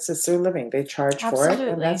 that's just their living. They charge for it, and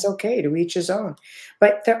Absolutely. that's okay, to each his own.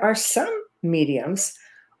 But there are some mediums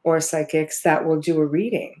or psychics that will do a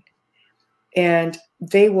reading, and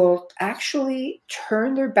they will actually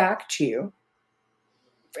turn their back to you,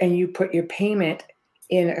 and you put your payment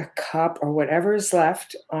in a cup or whatever is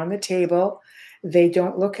left on the table. They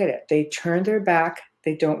don't look at it. They turn their back.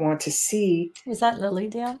 They don't want to see. Was that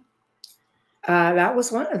Lilydale? That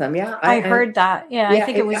was one of them. Yeah, I heard that. Yeah, I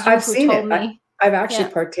think it was you I've who seen told it. me. I've actually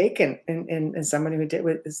partaken in somebody who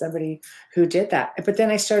did that. But then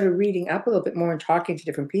I started reading up a little bit more and talking to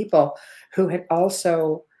different people who had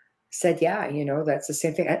also said, yeah, that's the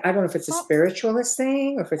same thing. I don't know if it's a spiritualist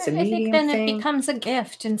thing or if it's a I think medium then thing. it becomes a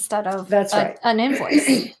gift instead of That's right. an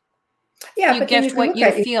invoice. Yeah, You but then you gift can what look you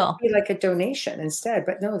at it, feel. it'd be like a donation instead.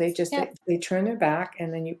 But no, they just they turn their back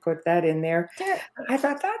and then you put that in there. I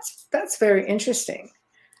thought that's very interesting.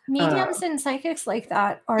 Mediums and psychics like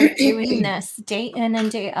that are doing this day in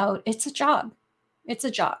and day out. It's a job. It's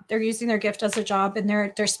a job. They're using their gift as a job, and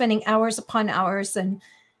they're spending hours upon hours and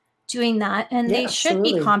doing that. And they should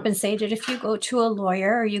be compensated. If you go to a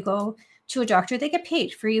lawyer or you go to a doctor, they get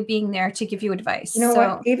paid for you being there to give you advice. You know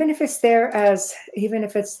what? Even if it's there as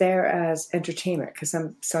entertainment, because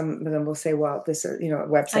some of them will say, "Well, this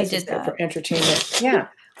website is there for entertainment." Yeah.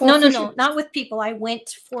 Well, no, not with people. I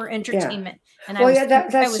went for entertainment, and I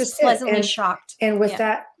was pleasantly shocked. And with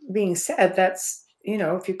that being said, that's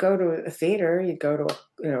if you go to a theater, you go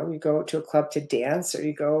to a club to dance, or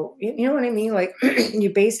you go, you know what I mean? Like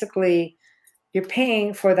you're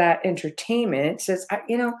paying for that entertainment. So it's,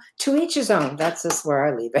 to each his own. That's just where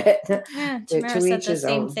I leave it. Yeah, Tamara said the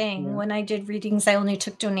same thing. Yeah. When I did readings, I only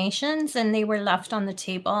took donations and they were left on the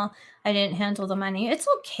table. I didn't handle the money. It's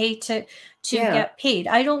okay to get paid.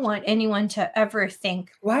 I don't want anyone to ever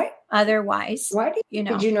think otherwise. Why did you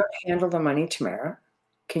not handle the money, Tamara?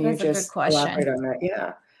 Can you just elaborate on that?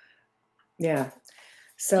 Yeah. Yeah.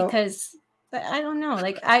 So because I don't know,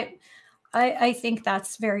 like I think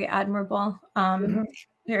that's very admirable,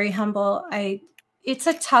 very humble. It's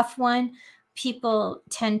a tough one. People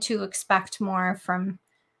tend to expect more from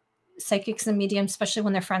psychics and mediums, especially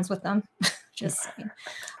when they're friends with them. Just saying.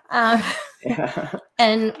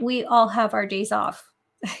 And we all have our days off.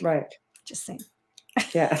 Right. Just saying.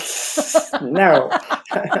 Yeah. No.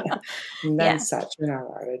 None such. We're not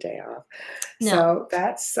allowed a day off. No. So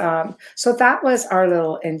that's so that was our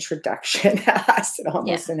little introduction. It lasted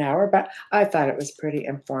almost an hour, but I thought it was pretty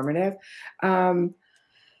informative.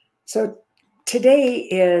 So today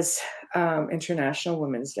is International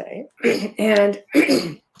Women's Day, and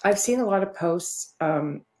I've seen a lot of posts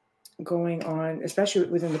going on, especially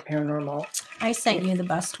within the paranormal. I sent you the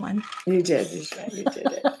best one. You did. You did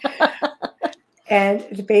it.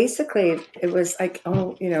 And basically, it was like,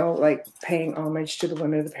 like paying homage to the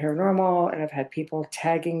women of the paranormal. And I've had people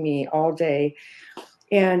tagging me all day.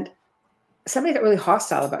 And somebody got really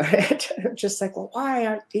hostile about it. Just like, well, why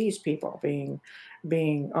aren't these people being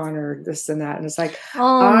honored, this and that? And it's like,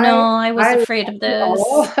 I was afraid of this.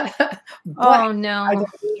 I no. don't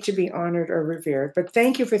need to be honored or revered. But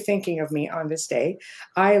thank you for thinking of me on this day.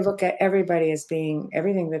 I look at everybody as being,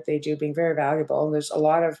 everything that they do being very valuable. And there's a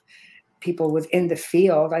lot of people within the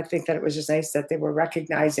field. I think that it was just nice that they were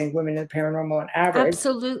recognizing women in the paranormal and average.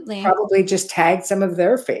 Absolutely. Probably just tagged some of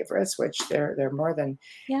their favorites, which they're more than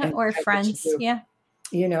or friends.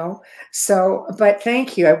 So, but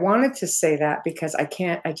thank you. I wanted to say that because I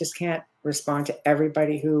just can't respond to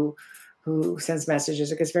everybody who sends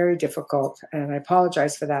messages. It gets very difficult, and I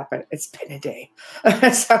apologize for that, but it's been a day.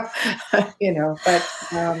 So, but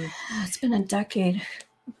it's been a decade.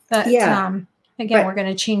 But again, we're going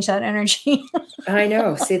to change that energy. I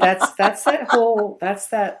know. See, that's that whole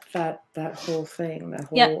thing, that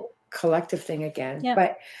whole collective thing again. Yeah.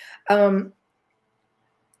 But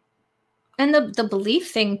and the belief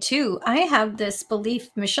thing too. I have this belief.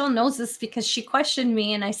 Michelle knows this because she questioned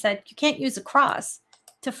me, and I said, "You can't use a cross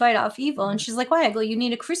to fight off evil." And she's like, "Why?" I go, "You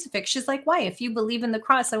need a crucifix." She's like, "Why? If you believe in the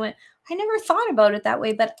cross." I went, "I never thought about it that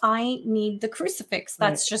way, but I need the crucifix.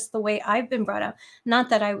 That's just the way I've been brought up. Not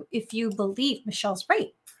that if you believe," Michelle's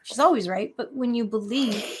right. She's always right. But when you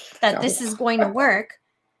believe that this is going to work,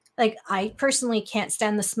 like I personally can't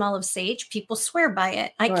stand the smell of sage. People swear by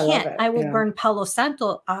it. I can't. I will burn Palo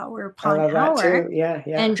Santo hour upon hour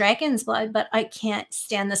and dragon's blood, but I can't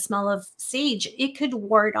stand the smell of sage. It could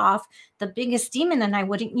ward off the biggest demon and I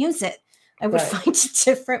wouldn't use it. I would find a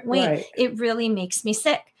different way. Right. It really makes me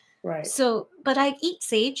sick. Right. So, but I eat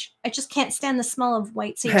sage. I just can't stand the smell of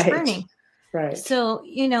white sage burning. Right. So,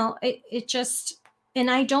 it just, and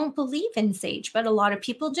I don't believe in sage, but a lot of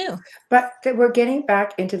people do. But we're getting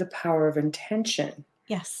back into the power of intention.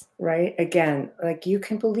 Yes. Right. Again, like you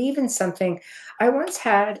can believe in something. I once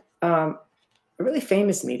had a really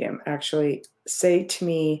famous medium actually say to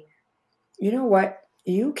me, "You know what?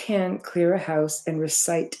 You can clear a house and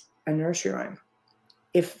recite a nursery rhyme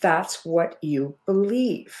if that's what you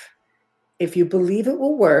believe. If you believe it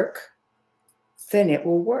will work, then it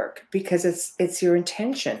will work because it's your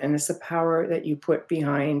intention and it's the power that you put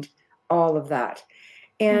behind all of that."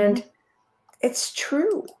 And it's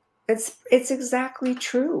true. It's exactly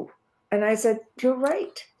true. And I said, "You're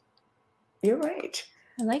right. You're right."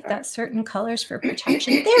 I like that. Certain colors for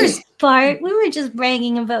protection. There's Bart. We were just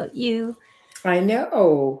bragging about you. I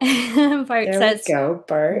know. Bart there says, we go,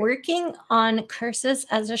 Bart. "Working on curses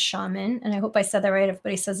as a shaman," and I hope I said that right.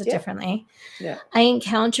 Everybody says it differently. Yeah. "I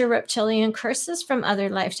encounter reptilian curses from other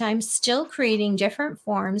lifetimes, still creating different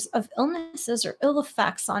forms of illnesses or ill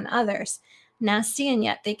effects on others. Nasty, and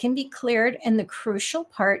yet they can be cleared. And the crucial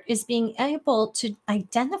part is being able to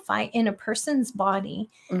identify in a person's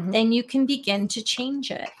body. Then you can begin to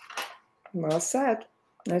change it." Well said.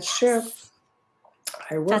 That's true.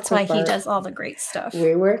 That's why he does all the great stuff.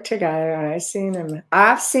 We work together. I've seen him.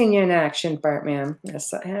 I've seen you in action, Bart, man.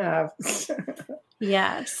 Yes, I have.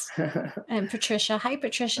 Yes. And Patricia, hi,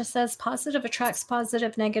 Patricia says, "Positive attracts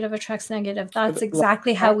positive, negative attracts negative." That's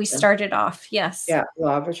exactly how we started off. Yes. Yeah.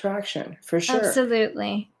 Law of attraction, for sure.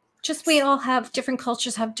 Absolutely. Just we all have different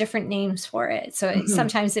cultures have different names for it. So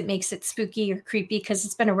sometimes it makes it spooky or creepy because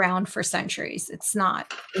it's been around for centuries. It's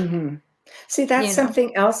not. See, that's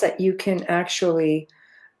something else that you can actually,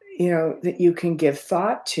 that you can give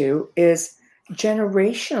thought to is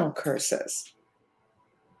generational curses.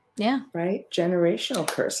 Yeah. Right? Generational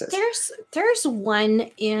curses. There's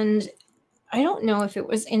one in, I don't know if it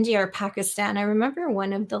was India or Pakistan. I remember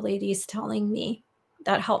one of the ladies telling me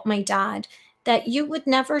that helped my dad that you would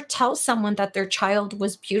never tell someone that their child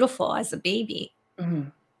was beautiful as a baby.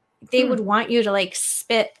 They would want you to like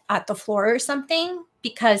spit at the floor or something,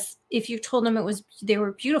 because if you told them they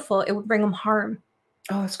were beautiful, it would bring them harm.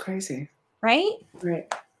 Oh, it's crazy. Right?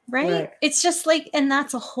 Right. It's just like, and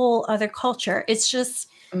that's a whole other culture. It's just,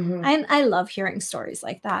 I love hearing stories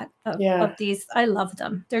like that of these. I love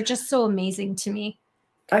them. They're just so amazing to me.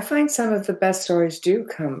 I find some of the best stories do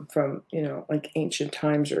come from, like ancient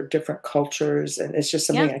times or different cultures. And it's just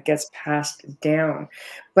something that gets passed down.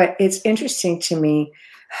 But it's interesting to me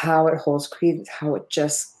how it holds credence, how it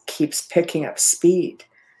just keeps picking up speed.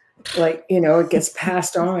 Like, it gets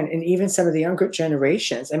passed on. And even some of the younger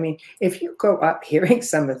generations. I mean, if you grow up hearing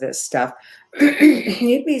some of this stuff,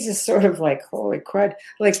 you'd be just sort of like, holy crud,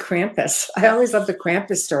 like Krampus. I always love the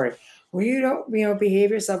Krampus story. well, you don't,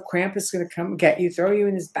 behave yourself. Krampus is going to come get you, throw you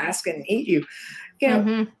in his basket and eat you.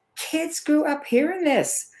 Kids grew up hearing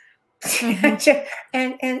this.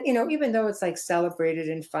 and even though it's like celebrated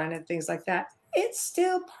and fun and things like that, it's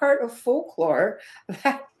still part of folklore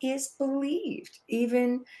that is believed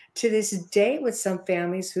even to this day with some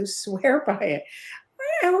families who swear by it.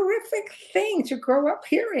 What a horrific thing to grow up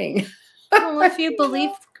hearing. Well, if you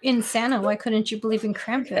believe in Santa, why couldn't you believe in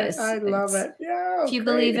Krampus? I love it. Yeah. If you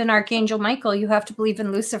believe in Archangel Michael, you have to believe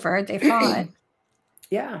in Lucifer. They fought.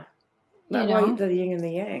 Yeah. The yin and the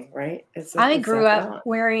yang, right? I grew up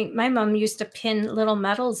wearing, my mom used to pin little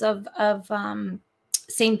medals of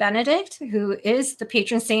Saint Benedict, who is the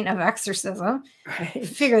patron saint of exorcism. Right.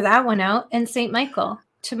 Figure that one out. And Saint Michael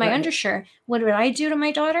to my undershirt. What would I do to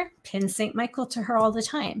my daughter? Pin Saint Michael to her all the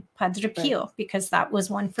time. Padre Pio, because that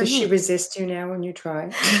was one for me. Does she resist you now when you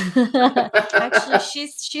try? Actually,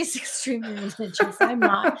 she's extremely religious. I'm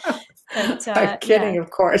not. But, I'm kidding,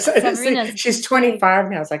 of course. She's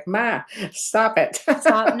 25 now. It's like, Ma, stop it.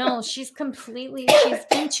 Stop. No, she's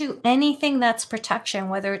into anything that's protection,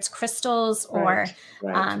 whether it's crystals or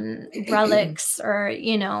relics or,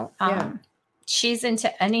 she's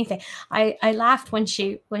into anything. I laughed when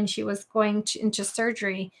she was going into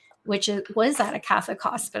surgery, which was at a Catholic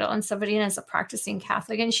hospital, and somebody is a practicing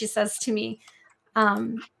Catholic, and she says to me,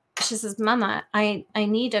 she says, Mama, I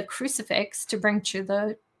need a crucifix to bring to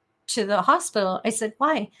the hospital. I said,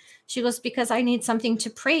 why? She goes, because I need something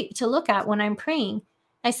to look at when I'm praying.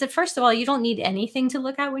 I said, first of all, you don't need anything to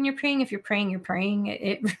look at when you're praying. If you're praying, you're praying.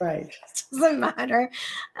 It doesn't matter.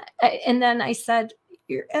 And then I said,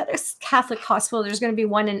 you're at a Catholic hospital. There's going to be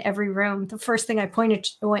one in every room. The first thing I pointed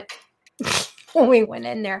to when we went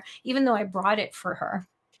in there, even though I brought it for her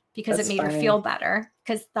because it made her feel better,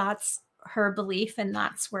 because that's her belief and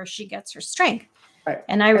that's where she gets her strength. Right.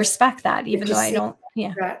 And I respect that, even though I don't.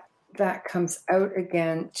 Yeah. That comes out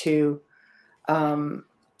again to mindset.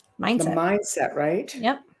 The mindset, right?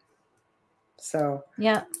 Yep. So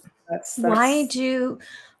yeah. That's why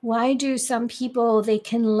do some people, they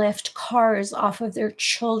can lift cars off of their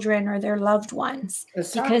children or their loved ones?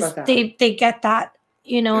 Because they get that,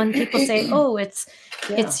 and people say, oh, it's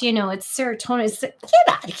serotonin. It's, get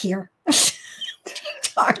out of here. What are you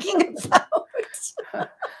talking about?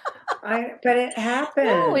 But it happened.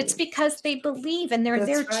 No, it's because they believe and they're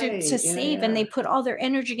there to save, and they put all their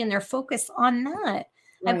energy and their focus on that.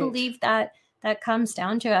 Right. I believe that comes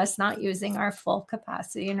down to us not using our full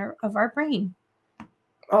capacity of our brain.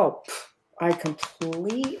 Oh, I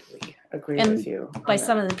completely agree with you. By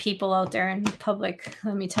some of the people out there in public,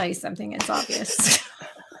 let me tell you something, it's obvious.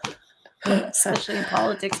 Especially in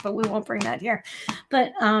politics, but we won't bring that here.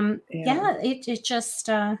 But it just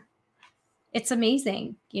it's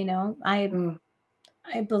amazing, I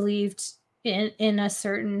believed in a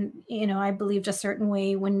certain, I believed a certain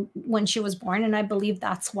way when she was born, and I believe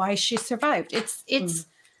that's why she survived. It's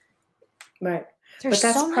right. There's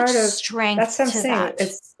so much strength. That's what I'm saying.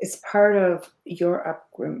 That. It's part of your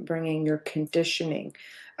upbringing, your conditioning.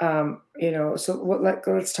 So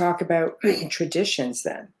let's talk about traditions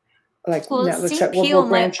then. St. Pio,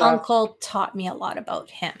 my uncle taught me a lot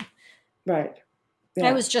about him. Right.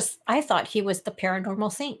 Yeah. I thought he was the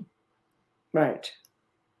paranormal saint. Right.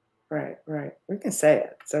 We can say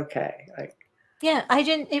it. It's okay.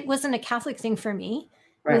 It wasn't a Catholic thing for me.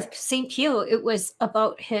 Right. With St. Pio, it was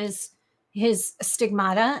about his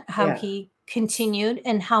stigmata, how he continued,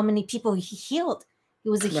 and how many people he healed. He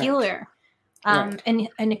was a healer, and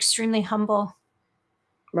extremely humble.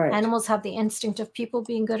 Right. Animals have the instinct of people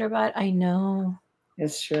being good or bad. I know.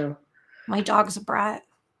 It's true. My dog's a brat.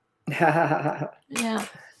 Yeah.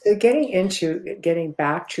 So getting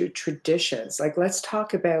back to traditions, let's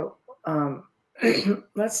talk about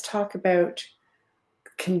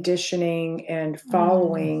conditioning and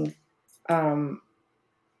following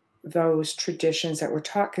those traditions that were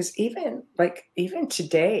taught, because even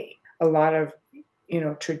today, a lot of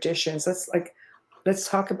traditions. Let's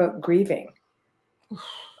talk about grieving.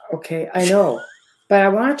 Okay, I know. But I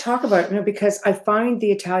want to talk about it, because I find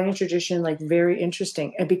the Italian tradition very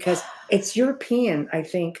interesting, and because it's European, I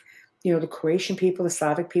think, the Croatian people, the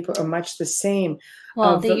Slavic people are much the same.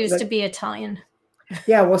 Well, they used to be Italian.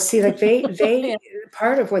 Yeah, well, see, they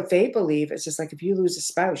part of what they believe is just if you lose a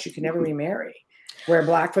spouse, you can never remarry. Wear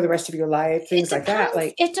black for the rest of your life, things like that.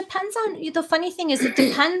 It depends on, the funny thing is, it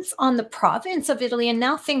depends on the province of Italy, and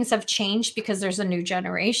now things have changed because there's a new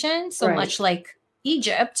generation. So much like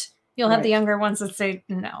Egypt. You'll have the younger ones that say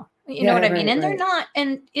no. You know what I mean? And they're not,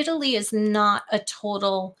 and Italy is not a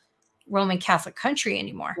total Roman Catholic country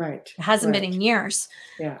anymore. Right. It hasn't been in years.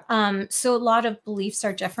 Yeah. So a lot of beliefs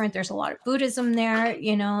are different. There's a lot of Buddhism there,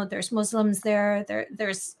 there's Muslims there.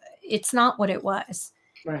 It's not what it was.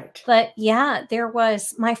 Right. But yeah,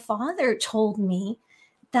 my father told me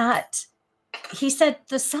that he said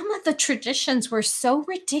some of the traditions were so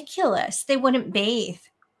ridiculous. They wouldn't bathe.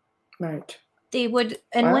 Right. They would,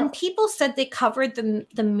 and when people said they covered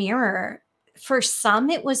the mirror, for some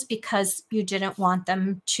it was because you didn't want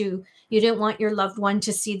your loved one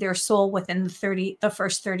to see their soul within the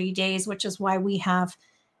first 30 days, which is why we have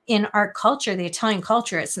in our culture, the Italian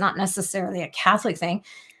culture, it's not necessarily a Catholic thing.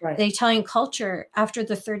 Right. The Italian culture, after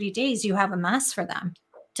the 30 days, you have a mass for them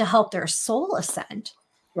to help their soul ascend.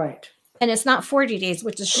 Right. And it's not 40 days,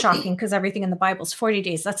 which is shocking because everything in the Bible is 40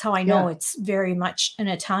 days. That's how I know it's very much an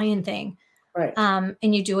Italian thing. Right.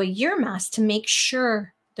 And you do a year mass to make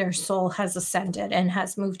sure their soul has ascended and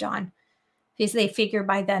has moved on, because they figure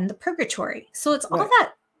by then the purgatory. So it's all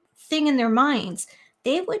that thing in their minds.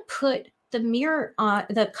 They would put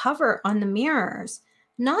the cover on the mirrors,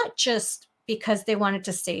 not just because they wanted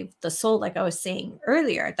to save the soul, like I was saying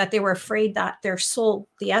earlier, that they were afraid that their soul,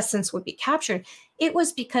 the essence, would be captured. It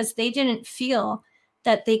was because they didn't feel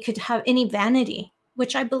that they could have any vanity,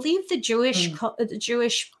 which I believe the Jewish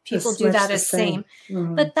people do that as same.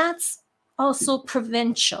 Mm-hmm. But that's also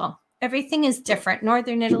provincial. Everything is different.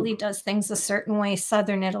 Northern Italy does things a certain way.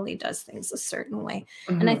 Southern Italy does things a certain way.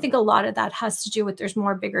 Mm-hmm. And I think a lot of that has to do with there's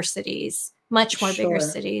more bigger cities, much more bigger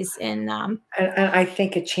cities in. And I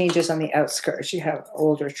think it changes on the outskirts. You have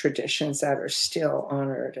older traditions that are still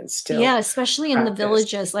honored and still. Yeah, especially in practiced. the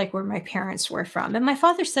villages, like where my parents were from. And my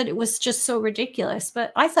father said it was just so ridiculous.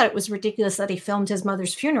 But I thought it was ridiculous that he filmed his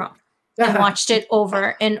mother's funeral and watched it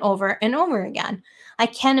over and over and over again. I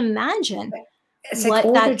can't imagine it's what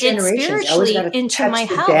like that did spiritually into my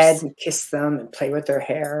house. Dead and kiss them and play with their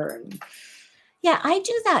hair. And yeah, I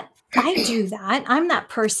do that. I'm that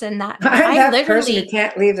person that I'm that person who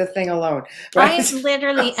can't leave the thing alone. Right? I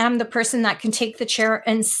literally am the person that can take the chair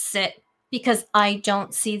and sit because I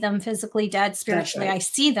don't see them physically dead. Spiritually, I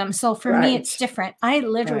see them. So for me, it's different. I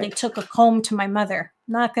literally took a comb to my mother.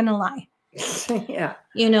 Not going to lie. Yeah.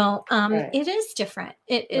 It is different.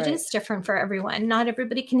 It is different for everyone. Not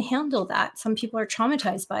everybody can handle that. Some people are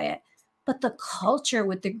traumatized by it. But the culture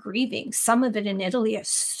with the grieving, some of it in Italy is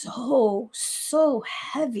so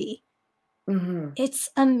heavy. Mm-hmm.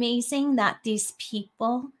 It's amazing that these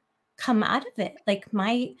people come out of it. Like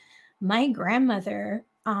my grandmother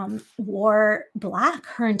wore black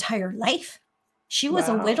her entire life. She was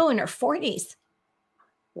a widow in her 40s.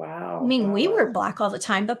 Wow. I mean, we were black all the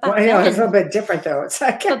time, but back then it's a little bit different though. It's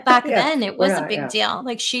like, but back then it was a big deal.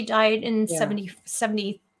 Like she died in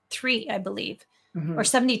 73, I believe. Mm-hmm. Or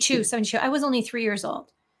 72. I was only 3 years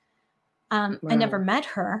old. I never met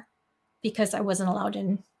her because I wasn't allowed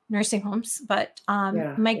in nursing homes. But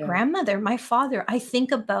my grandmother, my father, I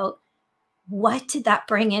think about what did that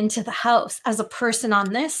bring into the house as a person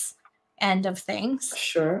on this end of things.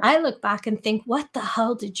 Sure. I look back and think, what the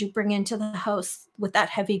hell did you bring into the house with that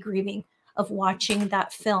heavy grieving of watching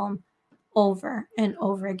that film over and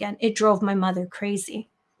over again? It drove my mother crazy.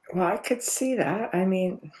 Well, I could see that. I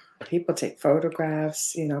mean, people take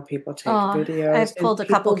photographs, people take videos. I've pulled a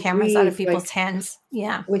couple cameras out of people's hands.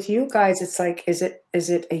 Yeah. With you guys, it's like, is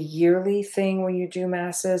it a yearly thing when you do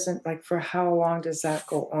masses? And like, for how long does that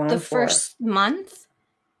go on? The first month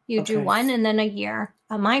you do one, and then a year.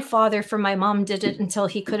 My father, for my mom, did it until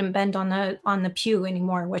he couldn't bend on the pew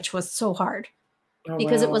anymore, which was so hard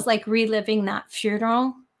because it was like reliving that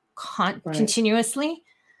funeral continuously.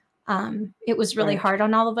 It was really hard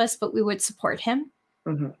on all of us, but we would support him.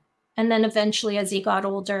 Mm-hmm. And then eventually, as he got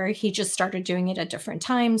older, he just started doing it at different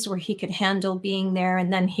times where he could handle being there.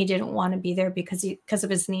 And then he didn't want to be there because of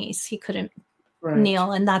his knees. He couldn't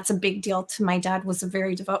kneel. And that's a big deal to my dad. Was a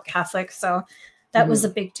very devout Catholic. So that was a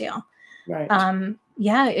big deal. Right.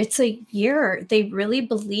 It's a year. They really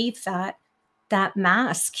believe that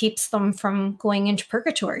mass keeps them from going into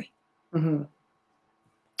purgatory. Mm-hmm.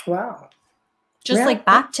 Wow. Just like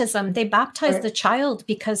baptism, they baptize the child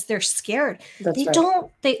because they're scared. They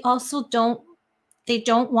don't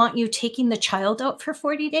want you taking the child out for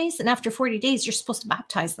 40 days. And after 40 days, you're supposed to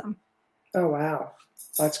baptize them. Oh, wow.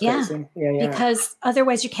 That's crazy. Yeah. Because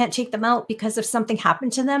otherwise you can't take them out because if something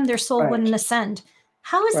happened to them, their soul wouldn't ascend.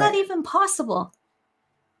 How is that even possible?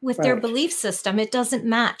 With their belief system, it doesn't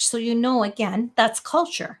match. So, again, that's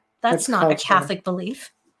culture. That's not culture. A Catholic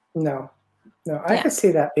belief. No, I can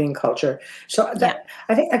see that being culture. So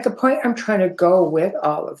I think at the point I'm trying to go with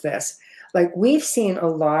all of this, like we've seen a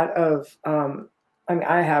lot of,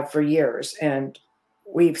 I have for years, and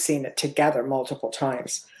we've seen it together multiple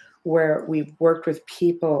times, where we've worked with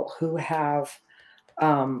people who have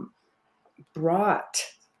brought,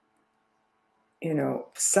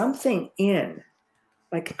 something in.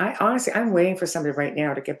 Like, I'm waiting for somebody right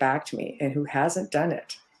now to get back to me and who hasn't done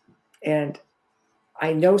it. And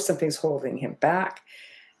I know something's holding him back.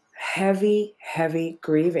 Heavy, heavy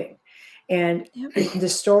grieving. And the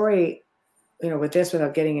story, with this,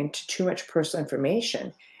 without getting into too much personal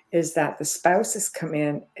information, is that the spouse has come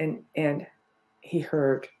in and he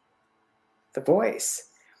heard the voice,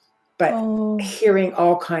 but hearing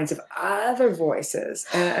all kinds of other voices.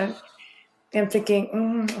 And I'm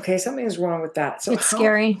thinking, okay, something is wrong with that. So it's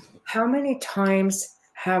scary. How many times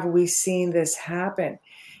have we seen this happen?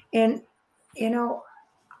 And,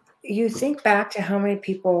 you think back to how many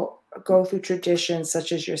people go through traditions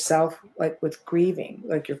such as yourself, like with grieving,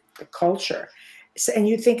 like your culture. So, and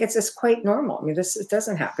you think it's just quite normal. I mean, it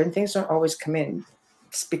doesn't happen. Things don't always come in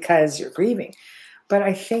just because you're grieving. But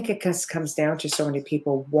I think it comes down to so many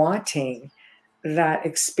people wanting that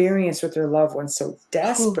experience with their loved ones so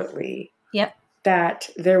desperately that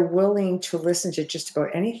they're willing to listen to just about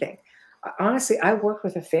anything. Honestly, I worked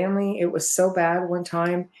with a family. It was so bad one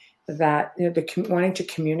time that wanting to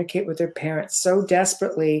communicate with their parents so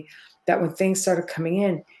desperately that when things started coming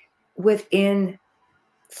in, within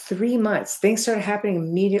 3 months, things started happening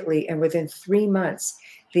immediately. And within 3 months,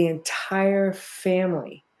 the entire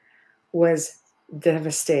family was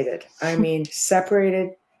devastated. I mean,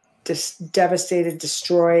 separated, devastated,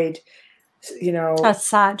 destroyed. That's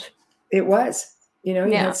sad. It was. You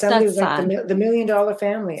had somebody who's like the $1 million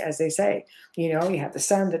family, as they say. You have the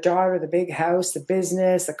son, the daughter, the big house, the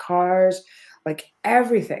business, the cars, like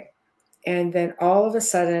everything. And then all of a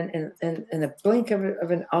sudden, in the blink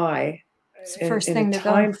of an eye, it's the first thing in the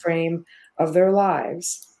time frame of their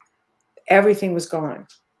lives, everything was gone.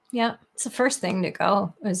 Yeah, it's the first thing to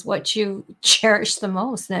go is what you cherish the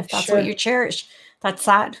most. And if that's what you cherish, that's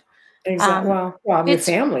sad. Exactly. Well, your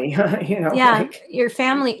family, Yeah, your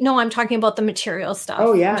family. No, I'm talking about the material stuff.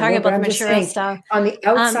 Oh, yeah. I'm talking about the material stuff. On the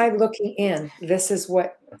outside looking in, this is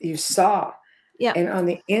what you saw. Yeah. And on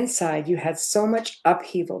the inside, you had so much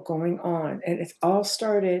upheaval going on. And it all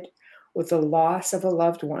started with the loss of a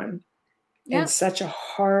loved one and such a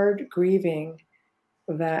hard grieving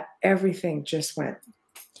that everything just went.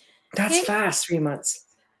 That's fast, 3 months.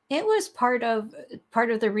 It was part of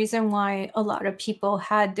the reason why a lot of people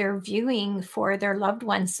had their viewing for their loved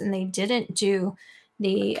ones and they didn't do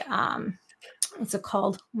the what's it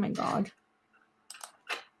called? Oh my God.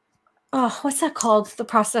 Oh, what's that called? The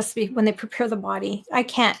process when they prepare the body. I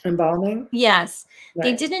can't. Embalming? Yes. Right.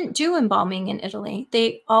 They didn't do embalming in Italy.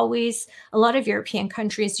 A lot of European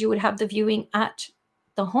countries, you would have the viewing at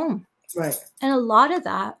the home. Right. And a lot of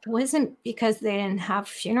that wasn't because they didn't have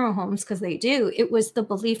funeral homes, because they do. It was the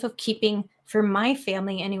belief of keeping, for my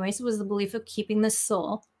family anyways, it was the belief of keeping the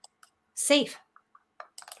soul safe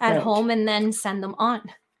at home and then send them on.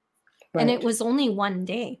 Right. And it was only one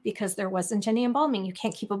day because there wasn't any embalming. You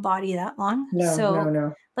can't keep a body that long.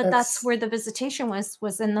 No. But that's where the visitation was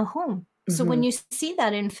in the home. Mm-hmm. So when you see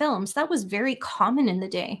that in films, that was very common in the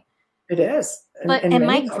day. It is. And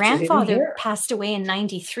my grandfather passed away in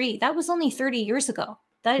 93. That was only 30 years ago.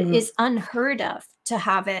 That is unheard of to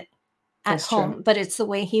have it at home, true. But it's the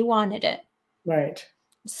way he wanted it. Right.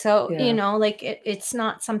 So, it's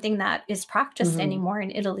not something that is practiced anymore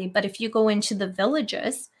in Italy. But if you go into the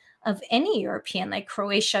villages of any European, like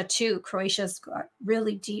Croatia too, Croatia's got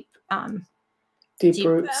really deep roots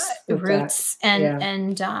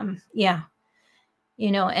and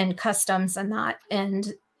customs and that.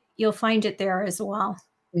 And you'll find it there as well.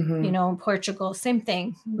 Mm-hmm. Portugal, same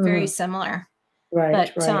thing, very similar.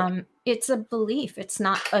 Right. But it's a belief. It's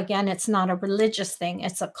not a religious thing.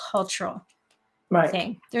 It's a cultural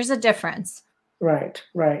thing. There's a difference. Right.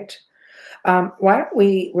 Why don't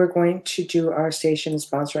we're going to do our station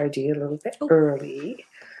sponsor ID a little bit early.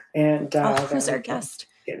 And who's our guest?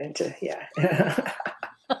 Get into,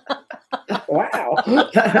 Wow.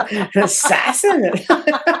 Assassin.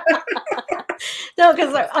 No,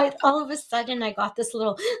 because I all of a sudden I got this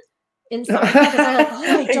little inside because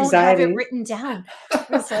I'm like, I don't have it written down.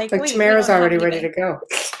 It's like Tamara's already ready to go.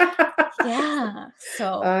 Yeah.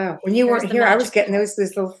 So when you weren't here, I was getting these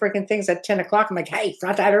little freaking things at 10 o'clock. I'm like, hey, it's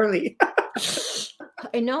not that early.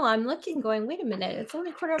 I know. I'm looking, going, wait a minute. It's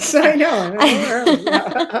only 1:15. I know. Early.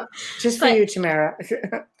 Just for you, Tamara.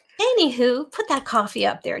 Anywho, put that coffee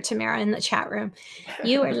up there, Tamara, in the chat room.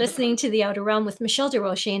 You are listening to The Outer Realm with Michelle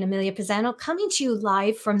DeRoche and Amelia Pisano, coming to you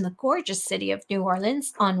live from the gorgeous city of New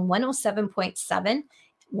Orleans on 107.7,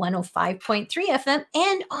 105.3 FM,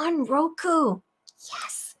 and on Roku.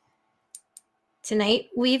 Yes. Tonight,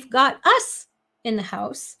 we've got us in the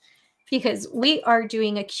house. because we are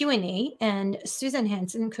doing a Q&A, and Susan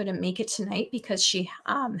Hansen couldn't make it tonight because she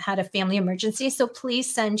had a family emergency. So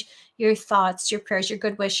please send your thoughts, your prayers, your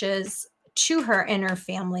good wishes to her and her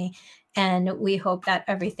family. And we hope that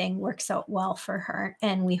everything works out well for her.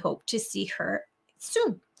 And we hope to see her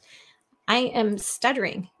soon. I am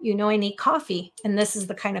stuttering. You know, I need coffee, and this is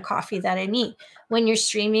the kind of coffee that I need. When you're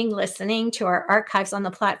streaming, listening to our archives on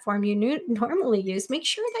the platform you normally use, make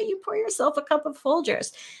sure that you pour yourself a cup of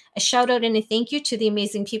Folgers. A shout out and a thank you to the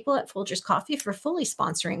amazing people at Folgers Coffee for fully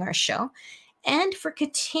sponsoring our show and for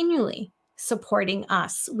continually supporting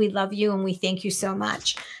us. We love you and we thank you so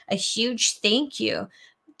much. A huge thank you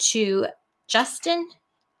to Justin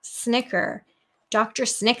Snicker, Dr.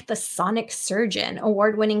 Snick, the Sonic Surgeon,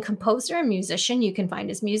 award-winning composer and musician. You can find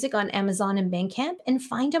his music on Amazon and Bandcamp and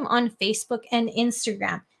find him on Facebook and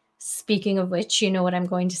Instagram. Speaking of which, you know what I'm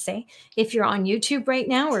going to say. If you're on YouTube right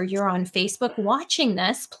now or you're on Facebook watching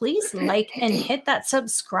this, please like and hit that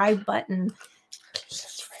subscribe button.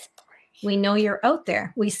 We know you're out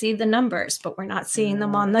there. We see the numbers, but we're not seeing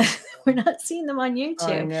them on YouTube.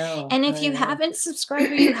 I know. And if you haven't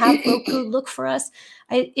subscribed or you have Roku, look for us.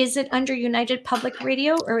 Is it under United Public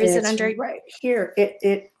Radio or is it under right here?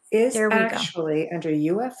 It is There we go. actually under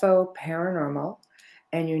UFO Paranormal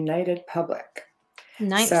and United Public.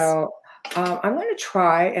 Nice. So I'm going to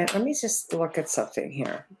try and let me just look at something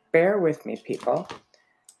here. Bear with me, people.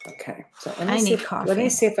 Okay. So let me I see need Let coffee. me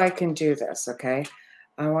see if I can do this. Okay.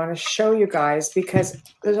 I want to show you guys because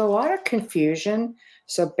there's a lot of confusion.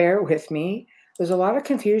 So bear with me. There's a lot of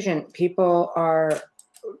confusion. People are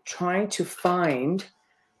trying to find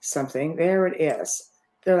something. There it is.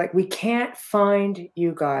 They're like, we can't find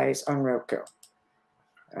you guys on Roku.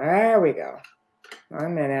 There we go.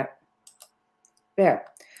 1 minute. There.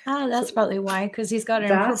 Oh, that's probably why, because he's got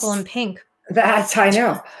it in purple and pink. I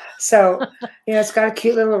know. So, it's got a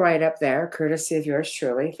cute little write-up there, courtesy of yours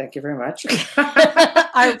truly. Thank you very much.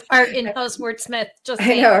 our in-house wordsmith. Just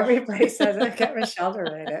I know, everybody says I get Michelle to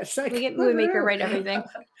write it. It's like, we make her write everything.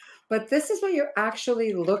 But this is what you're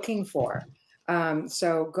actually looking for.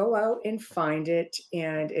 So go out and find it,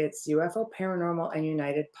 and it's UFO Paranormal and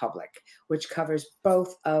United Public, which covers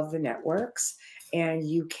both of the networks, and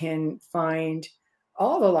you can find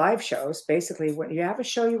all the live shows. Basically, when you have a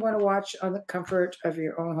show you want to watch on the comfort of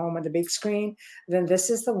your own home on the big screen, then this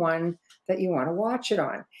is the one that you want to watch it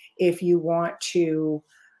on. If you want to,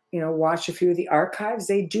 watch a few of the archives,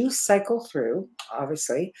 they do cycle through,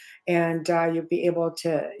 obviously, and you'll be able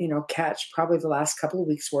to, catch probably the last couple of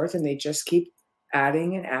weeks worth, and they just keep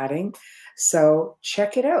adding and adding. So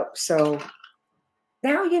check it out. So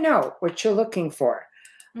now you know what you're looking for.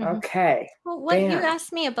 Mm-hmm. Okay. Well, what you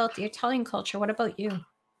asked me about the Italian culture. What about you?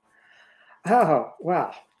 Oh,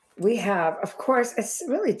 well, we have, of course, it's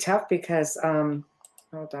really tough because, hold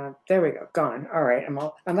on. There we go. Gone. All right.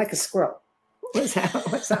 I'm like a squirrel. What's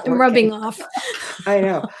that? I'm rubbing off. I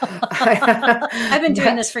know. I've been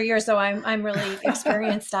doing this for years, so I'm really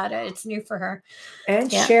experienced at it. It's new for her. And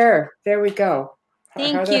share. There we go.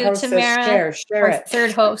 Thank you, Tamara. Share it.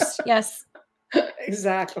 Third host. Yes.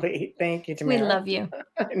 Exactly. Thank you, Tamara. We love you.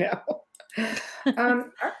 I know.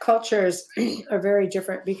 Our cultures are very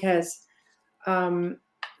different because I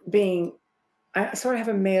sort of have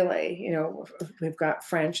a melee, we've got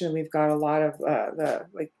French and we've got a lot of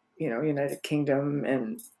United Kingdom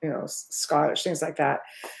and, Scottish, things like that.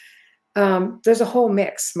 There's a whole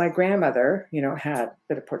mix. My grandmother, had a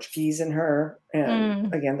bit of Portuguese in her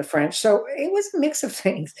and again, the French. So it was a mix of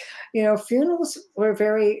things. Funerals were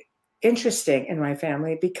very interesting in my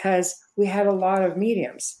family because we had a lot of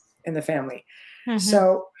mediums in the family. Mm-hmm.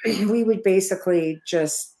 So we would basically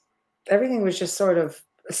everything was just sort of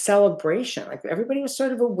a celebration. Like everybody was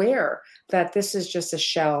sort of aware that this is just a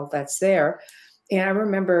shell that's there. And I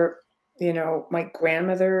remember, my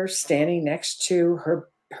grandmother standing next to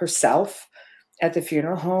herself at the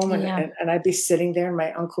funeral home and I'd be sitting there and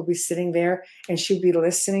my uncle would be sitting there and she'd be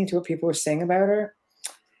listening to what people were saying about her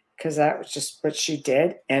because that was just what she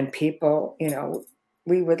did. And people,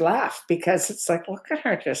 we would laugh because it's like, look at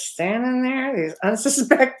her just standing there. These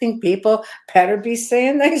unsuspecting people better be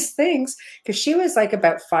saying nice things because she was like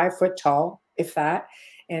about 5 foot tall, if that,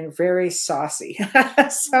 and very saucy.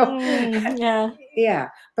 So yeah.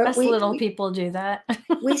 But us little people do that.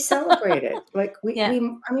 We celebrated. Like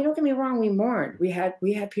don't get me wrong, we mourned. We had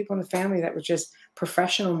people in the family that were just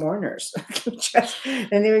professional mourners,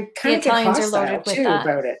 and they would kind of get hostile too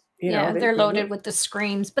about it. They're loaded with the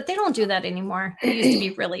screams, but they don't do that anymore. It used to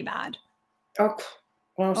be really bad. Oh,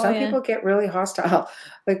 well, some people get really hostile.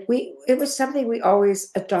 Like it was something we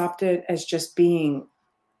always adopted as just being,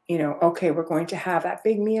 okay, we're going to have that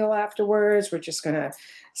big meal afterwards. We're just going to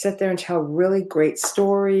sit there and tell really great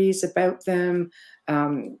stories about them.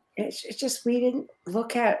 It's just, we didn't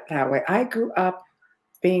look at it that way. I grew up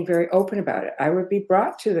being very open about it. I would be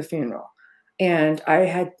brought to the funeral, and I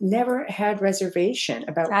had never had reservation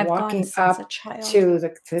about I've gone walking since a up child. to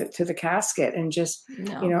the casket, and just,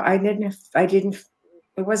 No. I didn't,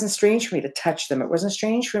 it wasn't strange for me to touch them. It wasn't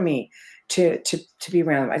strange for me to be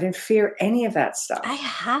around them. I didn't fear any of that stuff. I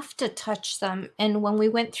have to touch them. And when we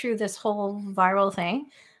went through this whole viral thing,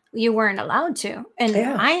 you weren't allowed to. And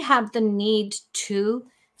Yeah. I have the need to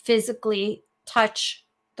physically touch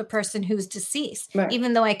the person who's deceased. Right.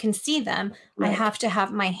 Even though I can see them, I Right. have to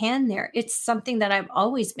have my hand there. It's something that I've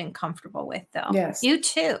always been comfortable with, though. Yes. You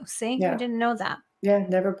too. See, Yeah. I didn't know that. Yeah,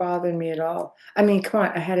 never bothered me at all. I mean, come on,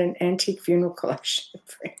 I had an antique funeral collection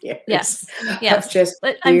for years. Yes. Of Yes. just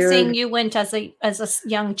But I'm saying weird. you went as a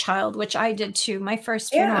young child, which I did too. My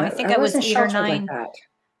first funeral, Yeah, I think I was wasn't 8 or sheltered 9. like that.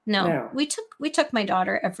 No, No. we took my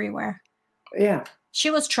daughter everywhere. Yeah, She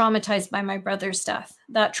was traumatized by my brother's death.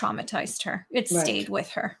 That traumatized her. It Right. stayed with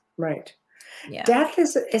her. right. Yeah. Death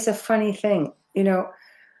is a funny thing.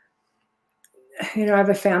 I have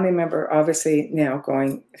a family member, obviously now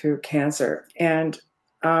going through cancer, and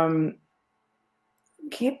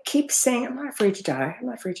keep saying, "I'm not afraid to die. I'm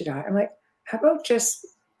not afraid to die." I'm like, how about just,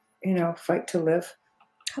 fight to live?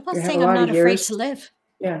 How about You have saying a I'm lot of not afraid years. to live?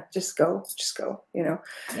 Yeah, just go. Yeah.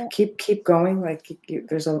 Keep going. Like,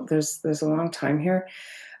 there's a long time here.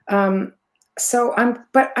 So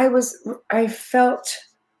but I felt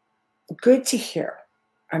good to hear.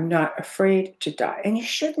 I'm not afraid to die, and you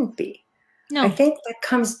shouldn't be. I No. think that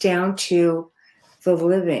comes down to the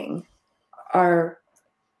living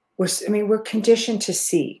we're conditioned to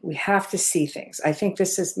see. We have to see things. I think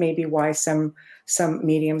this is maybe why some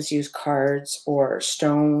mediums use cards or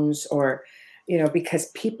stones, or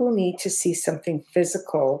because people need to see something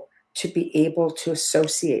physical to be able to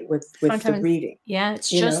associate with the Sometimes, reading. yeah, it's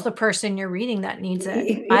You just know? the person you're reading that needs it.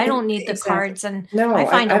 E- I e- don't need the exactly. cards, and No, I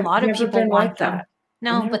find a I've lot of never people been want like them. that.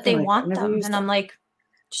 No, Never but they been like that. want Never them, used and them. I'm like,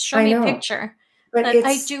 just show I me a know, picture. but But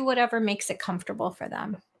I do whatever makes it comfortable for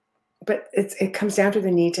them. it comes down to the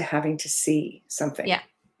need to having to see something. Yeah,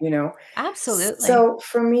 You know. absolutely. So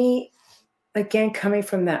for me, again, coming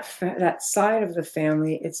from that side of the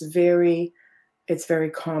family, it's very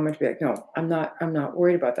common to be like, no, I'm not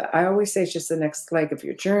worried about that. I always say it's just the next leg of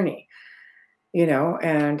your journey,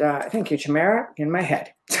 and thank you, Tamara, in my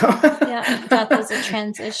head. So Yeah, death is a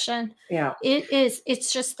transition. yeah, It is.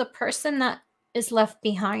 It's just the person that is left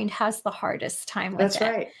behind has the hardest time with that's it.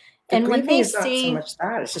 right. The And when grieving they is not so say much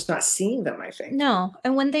that; it's just not seeing them, I think. no,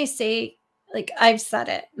 and when they say, like I've said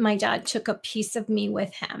it, my dad took a piece of me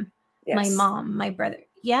with him. My Yes, mom, my brother,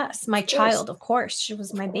 yes, my of course, child, of course, she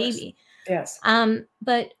was of my course. baby. Yes,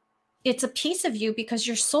 But it's a piece of you because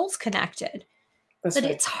your soul's connected. that's But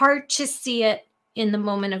right. it's hard to see it in the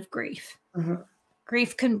moment of grief. Mhm,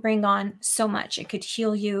 Grief can bring on so much. It could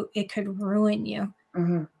heal you. It could ruin you.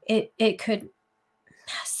 mhm. It could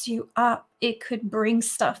mess you up. It could bring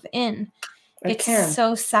stuff in. It It's can.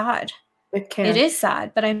 so sad. It It can. is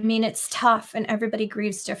sad, but I mean it's tough, and everybody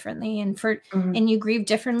grieves differently, and Mhm. you grieve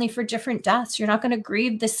differently for different deaths. You're not going to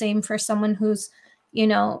grieve the same for someone who's,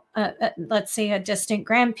 let's say a distant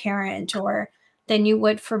grandparent, or than you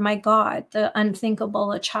would for my God, the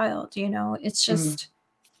unthinkable, a child. It's Mhm. just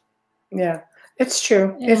Yeah, it's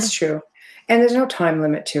true. yeah. It's true. And there's no time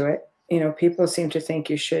limit to it. People seem to think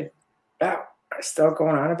you should, oh, I'm still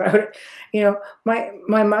going on about it.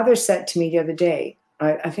 My mother said to me the other day,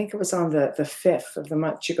 I think it was on the 5th of the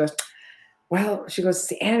month, she goes, well, it's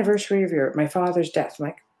the anniversary of my father's death. I'm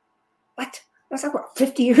like, what? That's like, what,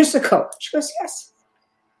 50 years ago? She goes, yes.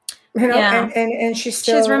 Yeah. And she's She's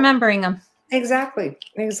still, remembering them. exactly.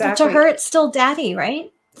 Well, to her, it's still daddy,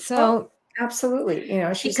 right? Oh, So absolutely.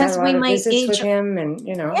 She's had because a we lot of might visits with age, him, and,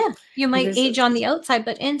 yeah, you might age visits. on the outside,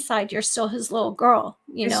 but inside you're still his little girl.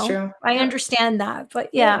 It's true. I Yeah. understand that, but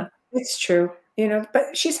Yeah, yeah. it's true.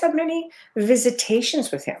 But she's had many visitations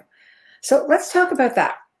with him. So let's talk about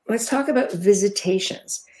that. Let's talk about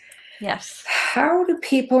visitations. Yes. How do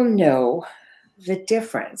people know the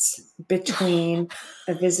difference between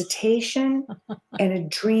a visitation and a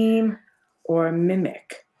dream or a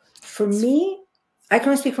mimic? For me, I can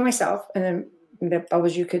only speak for myself, and then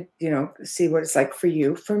Bubbles, you could, see what it's like for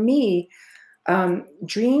you. For me,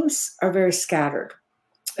 dreams are very scattered.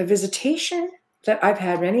 A visitation that I've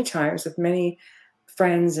had many times with many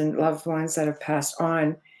friends and loved ones that have passed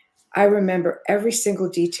on, I remember every single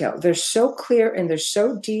detail. They're so clear and they're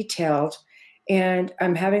so detailed. And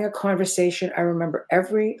I'm having a conversation. I remember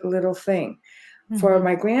every little thing. For Mhm.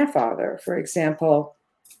 my grandfather, for example,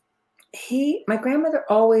 my grandmother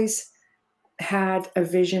always had a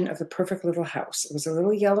vision of the perfect little house. It was a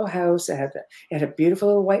little yellow house. It had a beautiful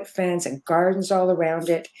little white fence and gardens all around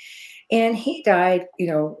it. And he died,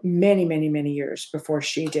 many, many, many years before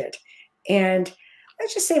she did. And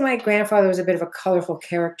let's just say my grandfather was a bit of a colorful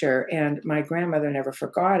character, and my grandmother never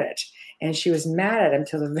forgot it. And she was mad at him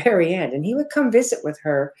till the very end. And he would come visit with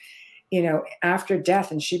her, after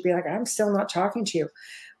death, and she'd be like, I'm still not talking to you.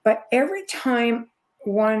 But every time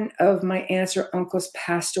one of my aunts or uncles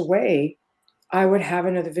passed away, I would have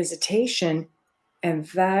another visitation, and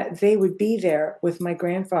that they would be there with my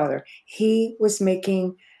grandfather. He was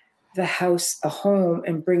making the house a home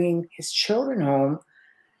and bringing his children home.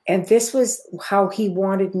 And this was how he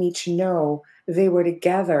wanted me to know they were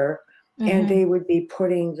together, and they would be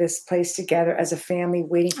putting this place together as a family,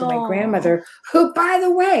 waiting for my grandmother, who, by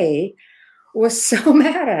the way, was so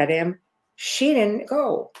mad at him, she didn't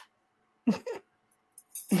go.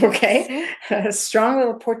 Okay? A strong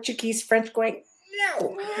little Portuguese French going,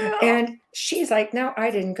 no. And she's like, no,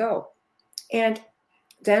 I didn't go. And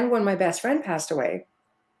then when my best friend passed away,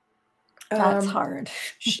 that's hard.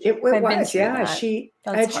 It was, yeah. That.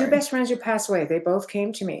 I had two best friends who passed away. They both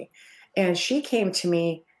came to me, and she came to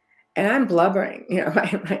me, and I'm blubbering,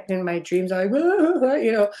 in my dreams. I'm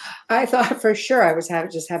like, I thought for sure I was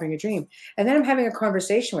just having a dream, and then I'm having a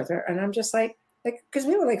conversation with her, and I'm just like, because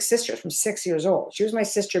we were like sisters from 6 years old. She was my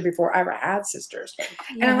sister before I ever had sisters,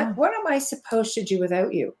 and I'm like, what am I supposed to do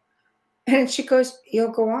without you? And she goes,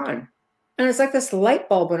 you'll go on, and it's like this light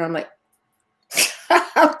bulb, and I'm like.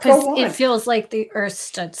 Because it feels like the earth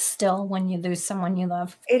stood still when you lose someone you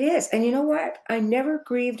love. It is. And you know what? I never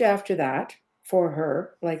grieved after that for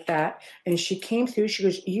her like that. And she came through. She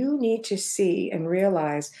goes, you need to see and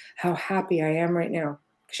realize how happy I am right now.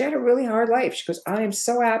 She had a really hard life. She goes, I am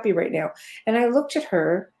so happy right now. And I looked at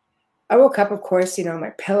her. I woke up, of course,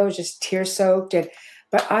 my pillow was just tear-soaked.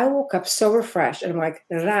 But I woke up so refreshed. And I'm like,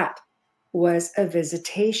 that was a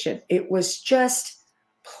visitation. It was just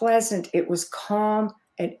pleasant. It was calm.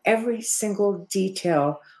 And every single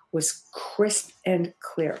detail was crisp and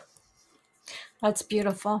clear. That's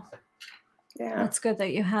beautiful. Yeah. That's good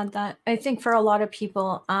that you had that. I think for a lot of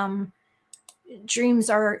people,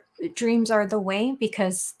 dreams are the way,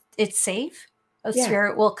 because it's safe. A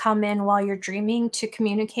spirit will come in while you're dreaming to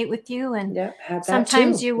communicate with you. And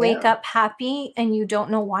sometimes you wake up happy and you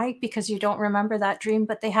don't know why, because you don't remember that dream,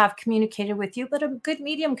 but they have communicated with you. But a good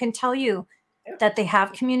medium can tell you that they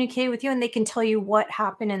have communicated with you, and they can tell you what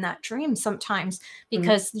happened in that dream sometimes,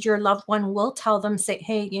 because your loved one will tell them, say,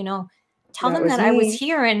 hey, tell them that I was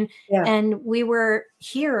here and we were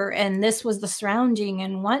here and this was the surrounding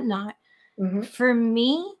and whatnot. For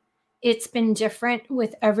me, it's been different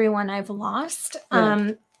with everyone I've lost.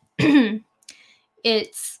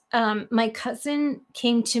 It's my cousin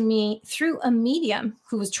came to me through a medium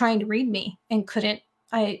who was trying to read me and couldn't.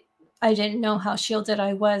 I didn't know how shielded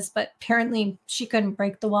I was, but apparently she couldn't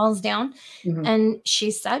break the walls down. And she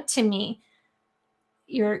said to me,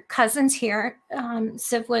 your cousin's here.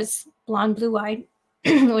 Siv was blonde, blue-eyed,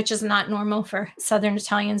 which is not normal for Southern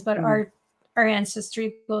Italians, but our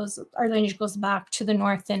ancestry our lineage goes back to the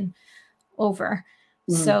north and over.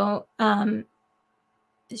 So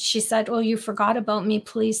she said, well, you forgot about me.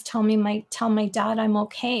 Please tell my dad I'm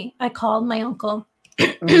okay. I called my uncle.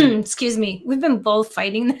 Excuse me. We've been both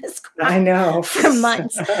fighting this. I know. For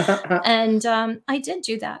months. And I did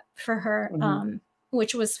do that for her,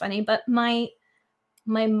 which was funny. But my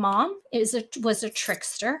mom was a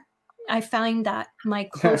trickster. I find that my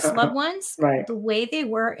close loved ones, the way they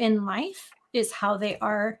were in life is how they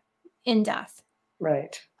are in death.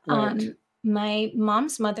 Right. My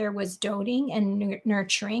mom's mother was doting and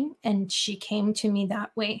nurturing, and she came to me that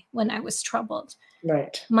way when I was troubled.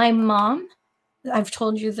 Right. My mom, I've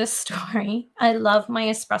told you this story. I love my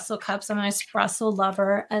espresso cups. I'm an espresso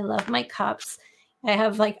lover. I love my cups. I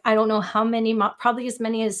have I don't know how many, probably as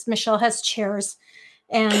many as Michelle has chairs,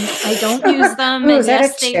 and I don't use them. Is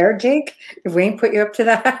that a chair, Jake? Did Wayne put you up to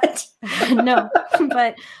that? No,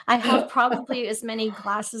 but I have probably as many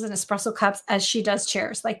glasses and espresso cups as she does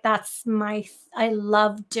chairs. That's I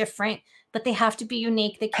love different, but they have to be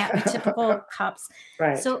unique. They can't be typical cups.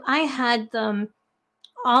 Right. So I had them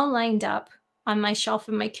all lined up on my shelf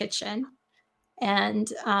in my kitchen,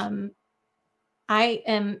 and I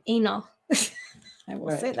am anal. I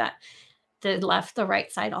will say that. The left, the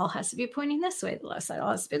right side all has to be pointing this way. The left side all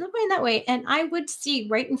has to be pointing that way. And I would see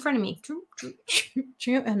right in front of me.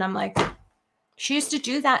 And I'm like, she used to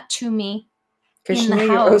do that to me because she knew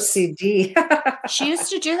your OCD. She used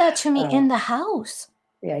to do that to me in the house.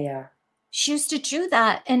 Yeah. She used to do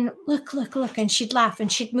that. And look. And she'd laugh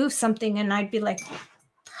and she'd move something. And I'd be like,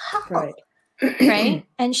 hell? Right. Right?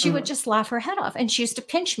 And she would Mhm. just laugh her head off. And she used to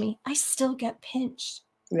pinch me. I still get pinched.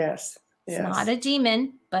 Yes. It's Yes. not a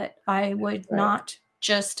demon, but I would Right. not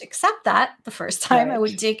just accept that the first time. I Right.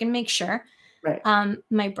 would dig and make sure. Right.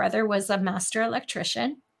 My brother was a master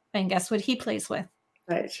electrician. And guess what he plays with?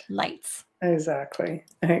 Right. Lights. Exactly.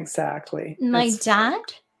 Exactly. My That's dad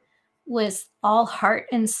was all heart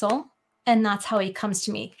and soul. And that's how he comes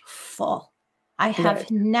to me full. I have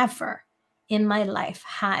Right. never in my life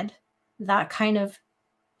had that kind of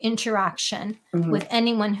interaction Mhm. with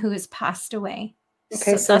anyone who has passed away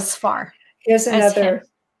Okay, so thus far here's as him.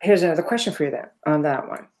 another question for you then on that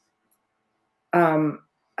one.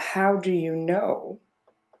 How do you know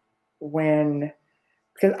when?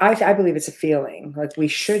 Because I believe it's a feeling, like we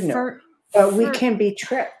should know, but we can be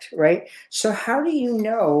tricked, right? So how do you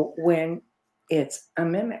know when it's a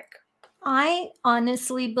mimic? I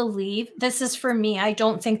honestly believe this is for me. I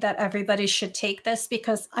don't think that everybody should take this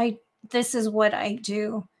because this is what I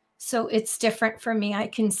do. So it's different for me. I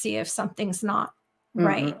can see if something's not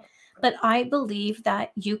right. Mhm. But I believe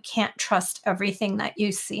that you can't trust everything that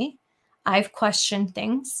you see. I've questioned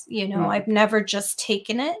things, I've never just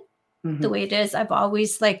taken it the Mhm. way it is. I've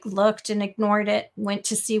always like looked and ignored it, went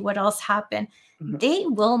to see what else happened. Mhm. They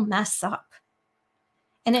will mess up.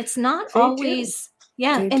 And it's not They do. always,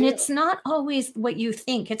 yeah, They and do. it's not always what you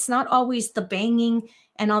think. It's not always the banging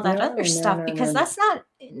and all that No, other no, stuff no, because no, no. that's not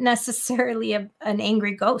necessarily an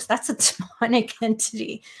angry ghost. That's a demonic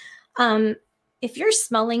entity. If you're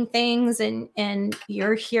smelling things and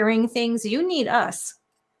you're hearing things, you need us.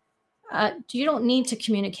 You don't need to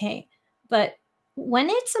communicate. But when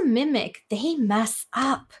it's a mimic, they mess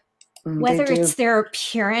up. They Whether do. it's their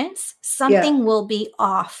appearance, Yeah. something will be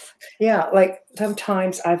off. Yeah, like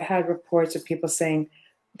sometimes I've had reports of people saying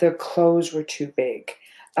their clothes were too big.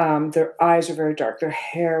 Their eyes were very dark. Their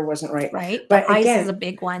hair wasn't right. Right? But The eyes again, is a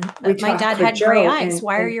big one. we My dad talked with had gray Joe eyes.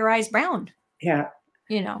 Why are and your eyes brown? yeah,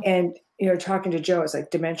 You know, and talking to Joe, it's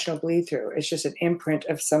like dimensional bleed through. It's just an imprint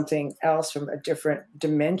of something else from a different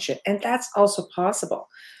dimension, and that's also possible.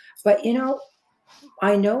 But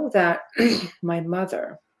I know that my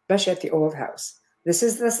mother, especially at the old house, this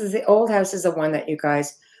is the old house is the one that you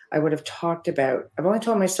guys I would have talked about. I've only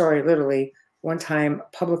told my story literally one time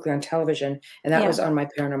publicly on television, and that Yeah. was on my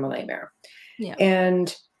Paranormal Nightmare. Yeah.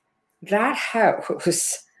 And that house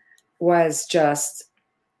was just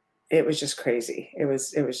it was just crazy. It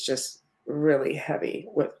was just really heavy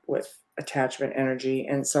with attachment energy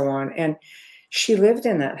and so on. And she lived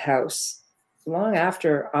in that house long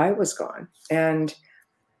after I was gone. And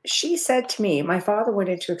she said to me, my father went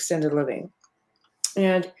into extended living,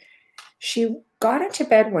 and she got into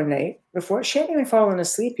bed one night before she hadn't even fallen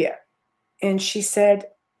asleep yet. And she said,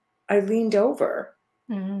 I leaned over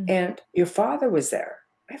and your father was there.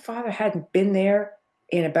 My father hadn't been there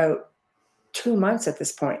in about 2 months at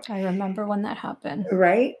this point. I remember when that happened.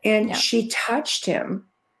 Right? And Yeah. she touched him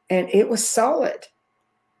and it was solid.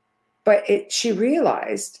 But she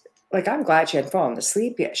realized, like, I'm glad she hadn't fallen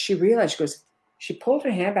asleep yet. She realized, she pulled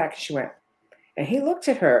her hand back and she went, and he looked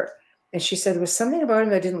at her and she said, there was something about him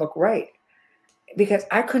that didn't look right because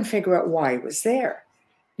I couldn't figure out why he was there.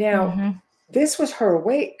 Now, this was her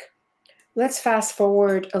awake. Let's fast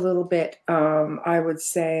forward a little bit. I would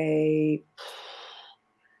say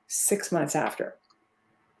 6 months after.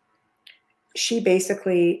 She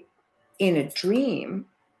basically, in a dream,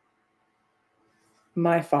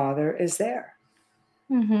 my father is there.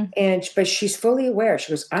 But she's fully aware.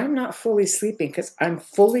 She goes, I'm not fully sleeping because I'm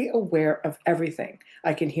fully aware of everything.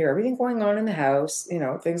 I can hear everything going on in the house,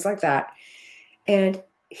 things like that. And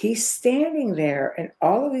he's standing there in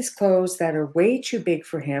all of these clothes that are way too big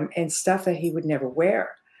for him and stuff that he would never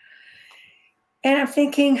wear. And I'm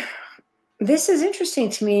thinking, this is interesting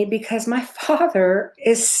to me because my father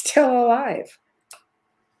is still alive.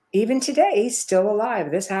 Even today, he's still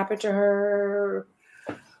alive. This happened to her.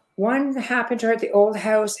 One happened to her at the old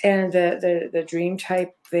house, and the dream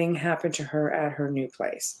type thing happened to her at her new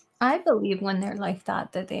place. I believe when they're like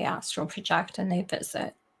that they astral project and they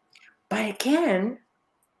visit. But again,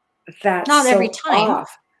 that's not so every time.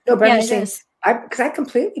 off. No, but Yeah, I'm saying, it is. because I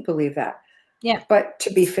completely believe that. Yeah. But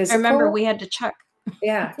to be physical, I remember we had to check.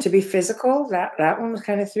 Yeah, to be physical, that one was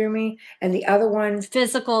kind of threw me, and the other one,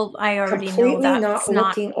 physical, I already know completely that's not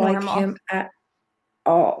looking like normal. him at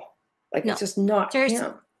all. Like No. it's just not There's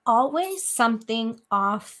him. always something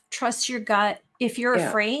off. Trust your gut. If you're Yeah.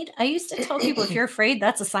 afraid, I used to tell people, if you're afraid,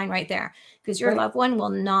 that's a sign right there, because your Right. loved one will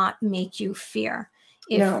not make you fear.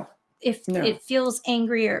 No. If it feels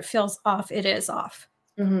angry or it feels off, it is off.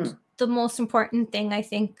 Mhm. The most important thing, I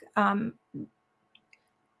think,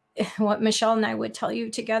 what Michelle and I would tell you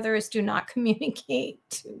together is do not communicate,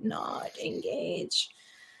 do not engage.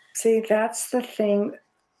 See, that's the thing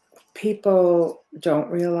people don't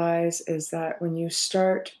realize is that when you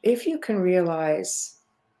start, if you can realize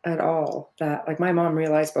at all that, like my mom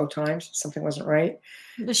realized both times something wasn't right.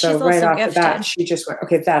 But So she's right also off the bat, gifted. she just went,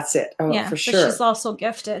 okay, that's it. Oh, Yeah, for but she's sure. also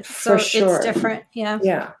gifted. For So sure. it's different. Yeah.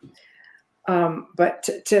 Yeah. But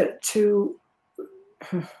to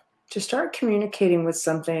start communicating with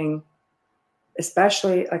something,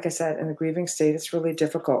 especially, like I said, in the grieving state, it's really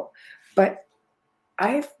difficult. But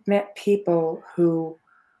I've met people who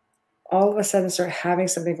all of a sudden start having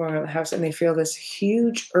something going on in the house and they feel this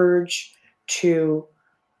huge urge to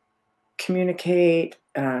communicate,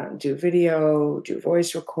 do video, do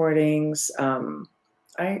voice recordings. I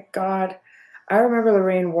remember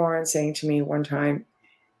Lorraine Warren saying to me one time,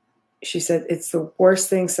 she said, it's the worst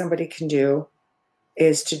thing somebody can do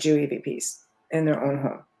is to do EVPs in their own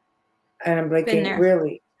home. And I'm like,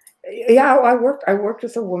 really? Yeah, I worked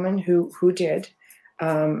with a woman who did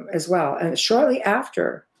as well. And shortly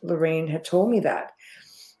after Lorraine had told me that,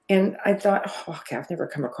 and I thought, oh, okay, I've never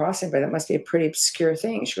come across anybody. That must be a pretty obscure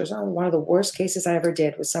thing. She goes, oh, one of the worst cases I ever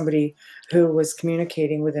did was somebody who was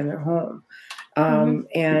communicating within their home.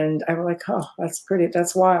 And I was like, oh,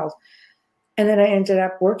 that's wild. And then I ended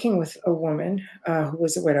up working with a woman who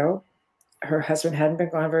was a widow. Her husband hadn't been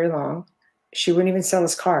gone very long. She wouldn't even sell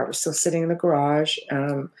his car. It was still sitting in the garage.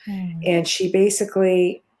 And she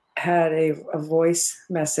basically had a voice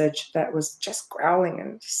message that was just growling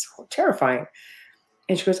and so terrifying.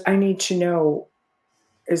 And she goes, I need to know,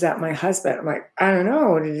 is that my husband? I'm like, I don't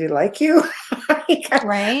know. Did he like you?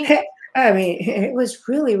 Right. I mean, it was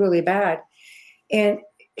really, really bad. And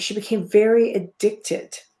she became very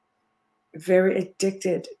addicted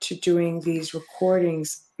to doing these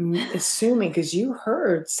recordings, assuming, because you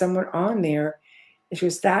heard someone on there, and she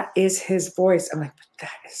goes, that is his voice. I'm like, but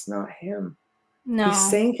that is not him. No. He's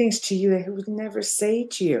saying things to you that he would never say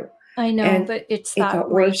to you. I know, and but it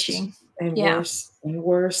got reaching. Worse and worse and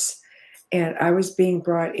worse. And I was being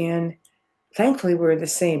brought in. Thankfully, we were in the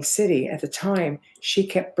same city at the time. She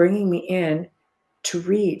kept bringing me in to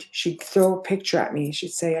read. She'd throw a picture at me.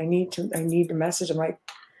 She'd say, I need a message. I'm like,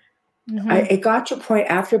 it got to a point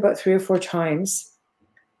after about 3 or 4 times,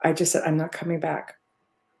 I just said, I'm not coming back.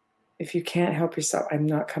 If you can't help yourself, I'm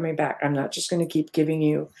not coming back. I'm not just going to keep giving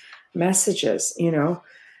you messages,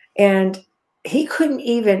 And he couldn't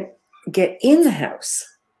even get in the house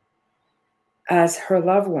as her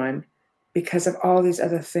loved one because of all these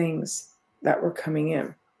other things that were coming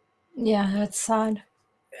in. Yeah, that's sad.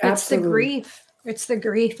 Absolutely. It's the grief. It's the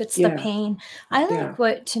grief. It's the pain. I like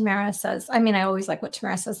what Tamara says. I mean, I always like what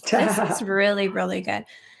Tamara says. This is really, really good.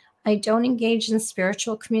 I don't engage in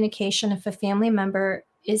spiritual communication if a family member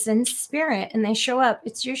is in spirit and they show up.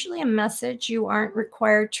 It's usually a message you aren't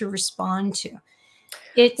required to respond to.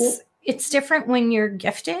 It's different when you're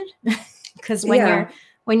gifted, because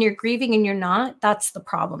when you're grieving and you're not, that's the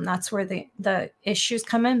problem. That's where the issues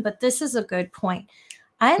come in. But this is a good point.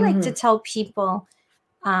 I like to tell people,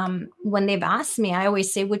 when they've asked me, I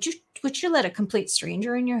always say, would you let a complete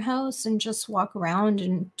stranger in your house and just walk around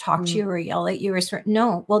and talk to you or yell at you?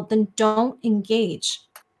 No, well, then don't engage,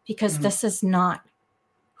 because this is not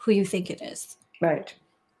who you think it is. Right.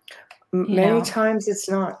 Many times it's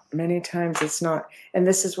not. And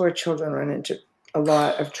this is where children run into a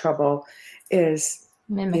lot of trouble, is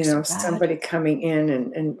somebody coming in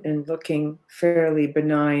and looking fairly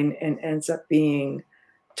benign and ends up being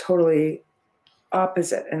totally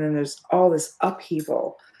opposite. And then there's all this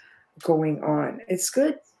upheaval going on. It's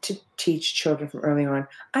good to teach children from early on.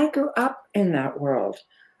 I grew up in that world.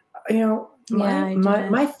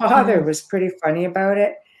 My father was pretty funny about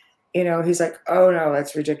it. He's like, oh no,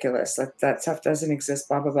 that's ridiculous. That stuff doesn't exist,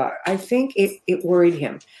 blah, blah, blah. I think it worried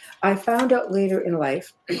him. I found out later in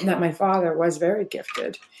life that my father was very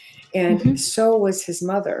gifted, and so was his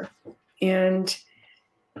mother. And,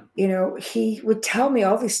 he would tell me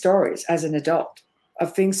all these stories as an adult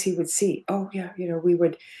of things he would see. Oh yeah, we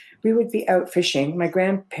would be out fishing. My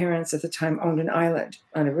grandparents at the time owned an island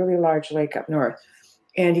on a really large lake up north.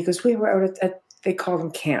 And he goes, we were out at they call them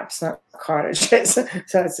camps, not cottages. So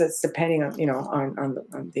it's depending on,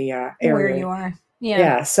 on the area where you are.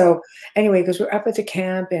 Yeah. So anyway, because we're up at the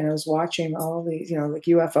camp and I was watching all these, like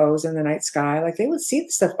UFOs in the night sky. Like they would see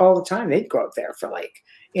this stuff all the time. They'd go up there for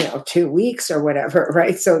 2 weeks or whatever,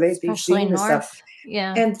 right? So they'd be seeing this stuff.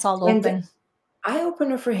 Yeah, and it's all open. And the eye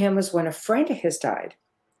opener for him was when a friend of his died.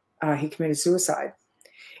 He committed suicide.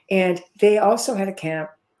 And they also had a camp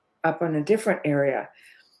up on a different area.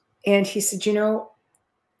 And he said,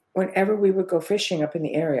 whenever we would go fishing up in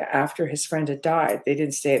the area after his friend had died, they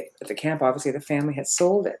didn't stay at the camp. Obviously, the family had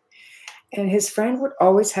sold it. And his friend would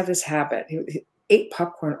always have this habit. He ate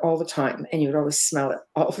popcorn all the time, and you would always smell it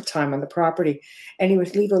all the time on the property. And he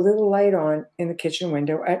would leave a little light on in the kitchen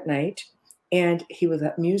window at night, and he would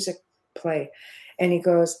let music play. And he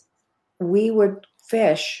goes, we would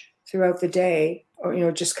fish throughout the day,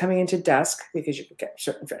 or, just coming into dusk, because you could get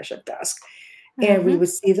certain fish at dusk. And we would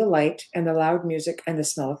see the light and the loud music and the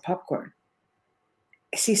smell of popcorn.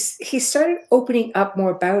 See, he started opening up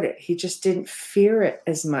more about it. He just didn't fear it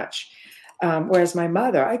as much. Whereas my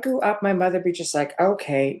mother, I grew up, my mother be just like,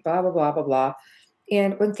 okay, blah, blah, blah, blah, blah.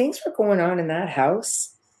 And when things were going on in that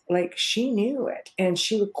house, like, she knew it and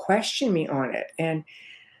she would question me on it. And,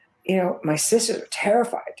 my sisters were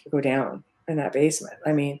terrified to go down in that basement.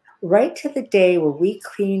 I mean, right to the day where we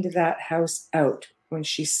cleaned that house out when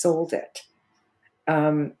she sold it.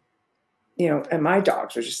 And my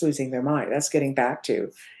dogs were just losing their mind. That's getting back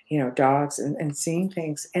to, dogs and seeing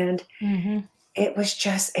things. And it was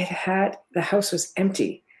just, the house was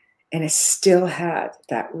empty and it still had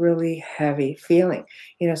that really heavy feeling,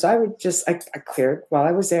 so I would just, I cleared while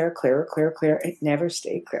I was there, clear. It never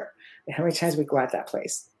stayed clear. And how many times we go at that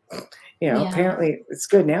place? Apparently it's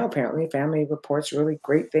good now. Apparently family reports really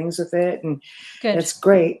great things with it. And it's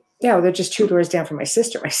great. Yeah, they're just 2 doors down from my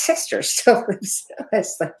sister. My sister still lives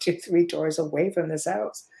like 2-3 doors away from this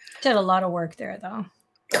house. Did a lot of work there, though.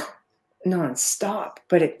 Non-stop,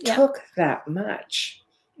 but it took that much.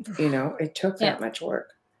 It took that much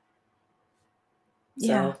work.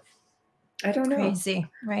 So, I don't know. Crazy,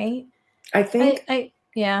 right? I think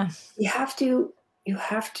you have to.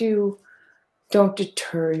 Don't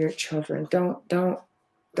deter your children. Don't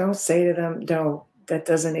say to them, no, that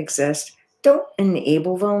doesn't exist. Don't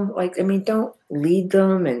enable them. Don't lead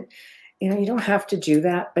them. And, you don't have to do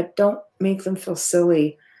that, but don't make them feel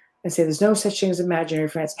silly and say there's no such thing as imaginary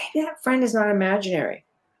friends. Maybe that friend is not imaginary.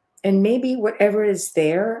 And maybe whatever is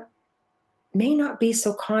there may not be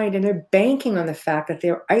so kind. And they're banking on the fact that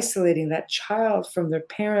they're isolating that child from their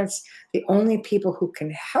parents, the only people who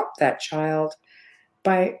can help that child,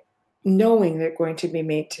 by knowing they're going to be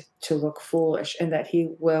made to look foolish, and that he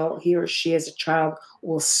or she as a child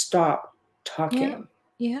will stop talking. Yeah.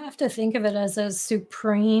 You have to think of it as a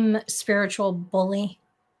supreme spiritual bully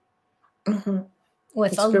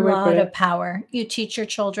with a lot of power. You teach your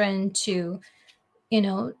children to,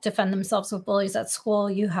 defend themselves with bullies at school.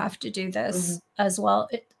 You have to do this as well.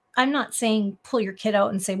 I'm not saying pull your kid out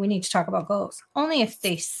and say, we need to talk about ghosts. Only if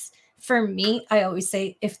for me, I always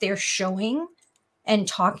say, if they're showing and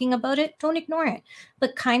talking about it, don't ignore it.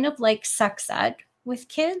 But kind of like sex ed with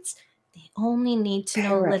kids, they only need to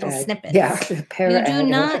know little snippets. Yeah, you do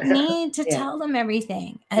not need to tell them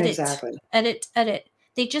everything. Edit.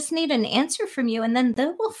 They just need an answer from you, and then they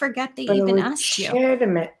will forget they even asked you. A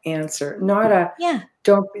legitimate answer, not a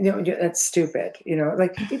don't. That's stupid.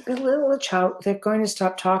 Like the little child, they're going to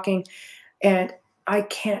stop talking, and I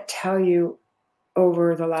can't tell you,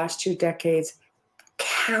 over the last 2 decades,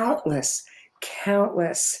 countless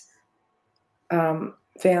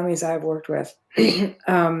families I've worked with,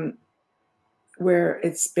 where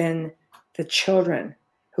it's been the children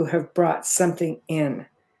who have brought something in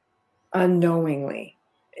unknowingly.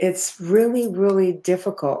 It's really, really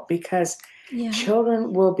difficult because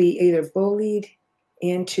children will be either bullied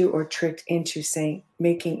into or tricked into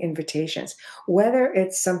making invitations, whether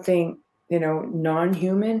it's something,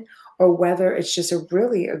 non-human, or whether it's just a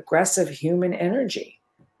really aggressive human energy.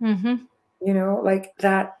 Like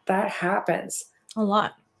that happens a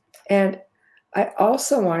lot. And I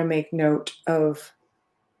also want to make note of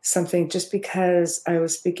something, just because I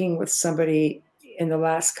was speaking with somebody in the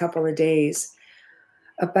last couple of days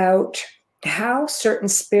about how certain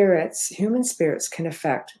spirits, human spirits, can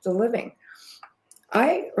affect the living.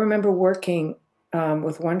 I remember working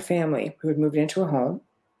with one family who had moved into a home,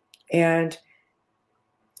 and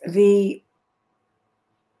I'm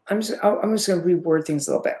just going to reword things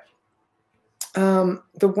a little bit.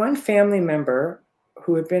 The one family member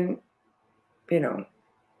who had been,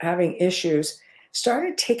 having issues,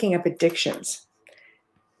 started taking up addictions,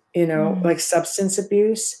 like substance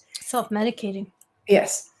abuse. Self-medicating.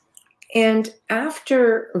 Yes. And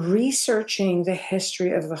after researching the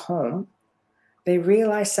history of the home, they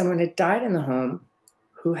realized someone had died in the home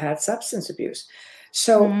who had substance abuse.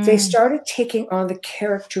 So they started taking on the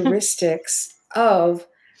characteristics of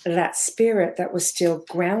that spirit that was still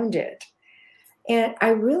grounded. And I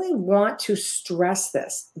really want to stress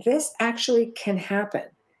this. This actually can happen.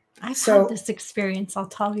 I've had this experience. I'll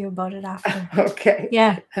tell you about it after. Okay.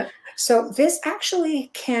 Yeah. So this actually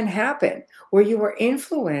can happen, where you were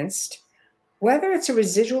influenced whether it's a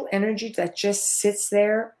residual energy that just sits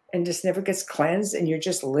there and just never gets cleansed and you're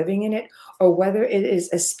just living in it, or whether it is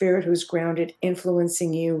a spirit who's grounded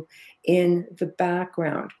influencing you in the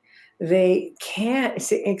background. They can,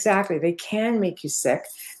 exactly, they can make you sick.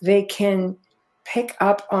 They can pick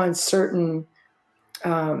up on certain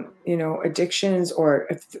addictions, or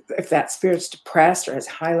if that spirit's depressed or has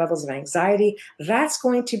high levels of anxiety, that's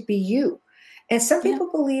going to be you. And some people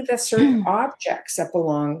believe that certain objects that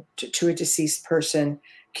belong to a deceased person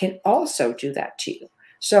can also do that to you.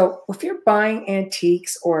 So if you're buying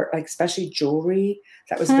antiques, or like especially jewelry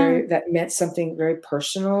that was that meant something very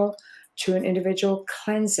personal to an individual,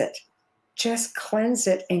 cleanse it. Just cleanse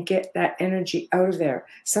it and get that energy out of there.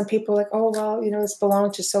 Some people are like, oh, well, this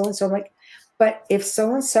belonged to so-and-so. I'm like, but if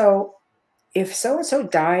so-and-so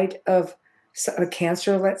died of a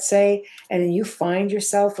cancer, let's say, and then you find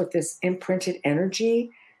yourself with this imprinted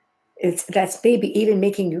energy, that's maybe even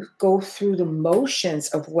making you go through the motions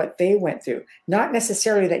of what they went through. Not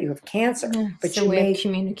necessarily that you have cancer, but you may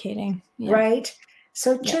communicating. Yeah. Right?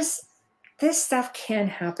 So just this stuff can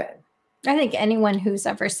happen. I think anyone who's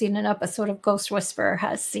ever seen an episode of Ghost Whisperer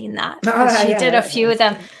has seen that. She did a few of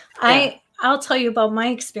them. I'll tell you about my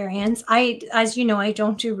experience. As you know, I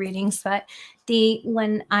don't do readings, but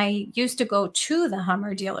when I used to go to the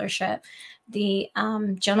Hummer dealership, the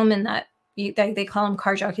gentleman that they call him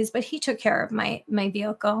car jockeys, but he took care of my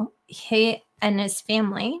vehicle. He and his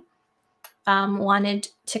family wanted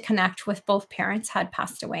to connect with both parents, had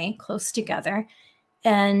passed away close together.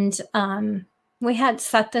 And we had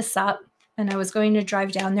set this up, and I was going to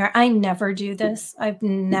drive down there. I never do this. I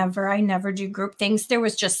never do group things. There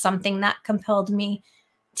was just something that compelled me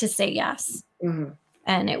to say yes. Mm-hmm.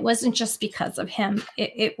 And it wasn't just because of him.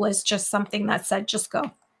 It was just something that said, just go.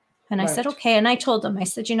 And I said, okay. And I told them, I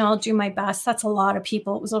said, I'll do my best. That's a lot of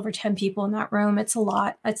people. It was over 10 people in that room. It's a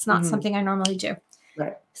lot. It's not something I normally do.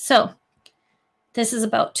 Right. So this is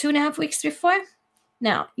about 2.5 weeks before.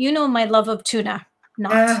 Now, my love of tuna.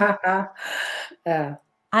 Not.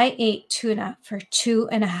 I ate tuna for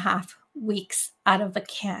 2.5 weeks out of a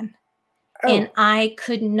can. Oh. And I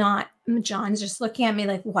could not. John's just looking at me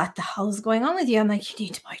like, what the hell is going on with you? I'm like, you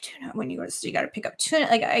need to buy tuna when you go. So you got to pick up tuna.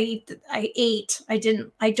 Like I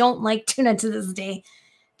don't like tuna to this day.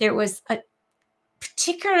 There was a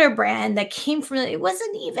particular brand that came from, it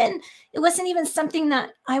wasn't even something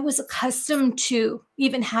that I was accustomed to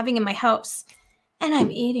even having in my house. And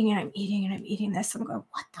I'm eating this. I'm going,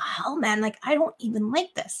 what the hell, man? Like, I don't even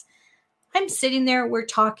like this. I'm sitting there, we're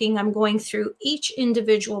talking, I'm going through each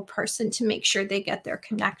individual person to make sure they get their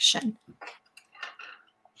connection.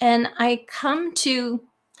 And I come to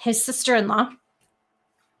his sister-in-law,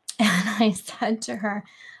 and I said to her,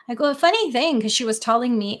 I go, a funny thing, because she was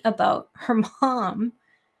telling me about her mom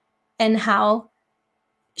and how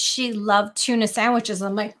she loved tuna sandwiches.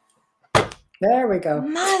 I'm like, there we go.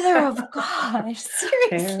 Mother of God.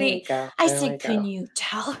 Seriously. I said, can you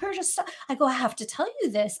tell her to stop? I go, I have to tell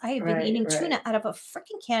you this. I have been eating tuna out of a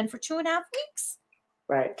freaking can for 2.5 weeks.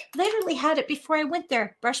 Right. Literally had it before I went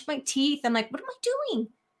there. Brushed my teeth. I'm like, what am I doing?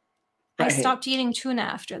 I stopped eating tuna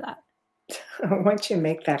after that. Once you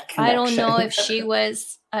make that connection. I don't know if she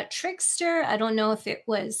was a trickster. I don't know if it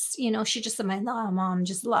was, she just said, my mom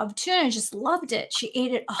just loved tuna, just loved it. She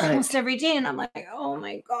ate it almost every day. And I'm like, oh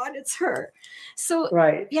my God, it's her. So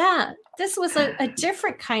this was a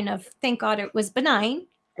different kind of, thank God it was benign.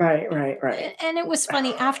 Right. And it was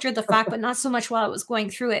funny after the fact, but not so much while I was going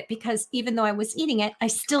through it, because even though I was eating it, I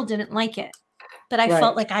still didn't like it. But I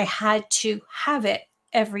felt like I had to have it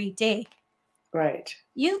every day. Right.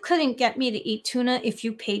 You couldn't get me to eat tuna if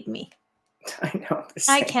you paid me. I know.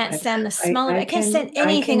 I can't stand the smell of it. I can't stand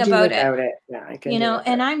anything about it. Yeah, I can.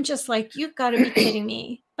 And I'm just like, you've got to be kidding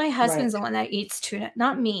me. My husband's the one that eats tuna,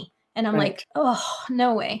 not me. And I'm like, oh,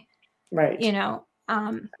 no way. Right.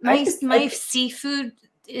 My seafood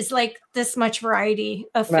is like this much variety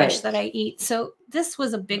of fish that I eat. So this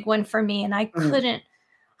was a big one for me, and I couldn't.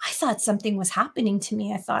 I thought something was happening to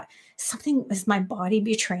me. I thought, is my body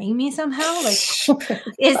betraying me somehow? Like,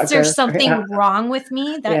 is there something wrong with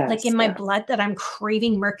me that like in my blood that I'm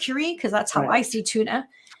craving mercury? Because that's how I see tuna.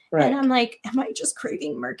 Right. And I'm like, am I just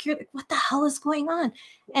craving mercury? Like, what the hell is going on?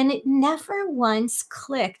 And it never once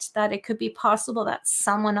clicked that it could be possible that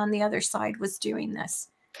someone on the other side was doing this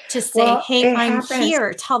to say, hey, I'm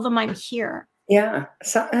here. Tell them I'm here. Yeah.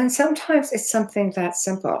 And sometimes it's something that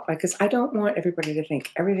simple, because I don't want everybody to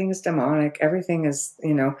think everything is demonic. Everything is,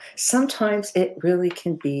 sometimes it really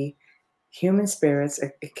can be human spirits.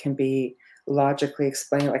 It can be logically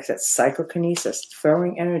explained, like that psychokinesis,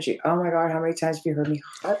 throwing energy. Oh my God, how many times have you heard me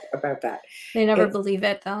harp about that? They never believe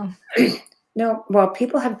it though. No, well,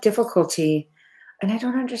 people have difficulty And I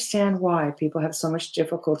don't understand why people have so much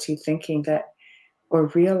difficulty thinking that or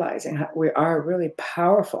realizing how we are really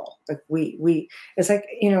powerful. Like it's like,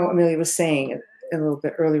 Amelia was saying a little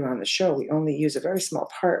bit earlier on the show, we only use a very small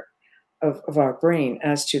part of our brain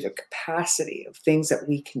as to the capacity of things that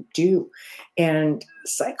we can do. And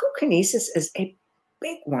psychokinesis is a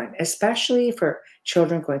big one, especially for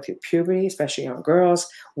children going through puberty, especially young girls,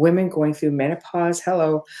 women going through menopause.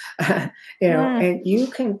 Hello. And you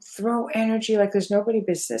can throw energy like there's nobody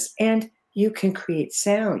business. And you can create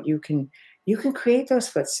sound. You can create those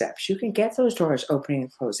footsteps. You can get those doors opening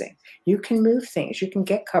and closing. You can move things. You can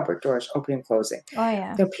get cupboard doors opening and closing. Oh,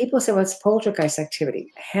 yeah. People say, well, it's poltergeist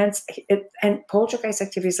activity. Hence, and poltergeist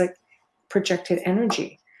activity is like projected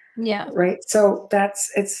energy. Yeah. Right. So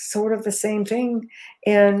it's sort of the same thing.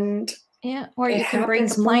 And yeah, or you can break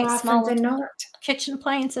small kitchen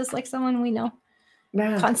appliances, like someone we know.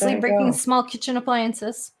 Yeah, constantly breaking small kitchen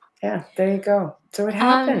appliances. Yeah, there you go. So it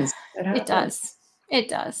happens. It does. It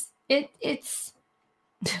does. It's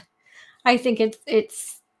I think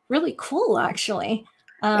it's really cool, actually.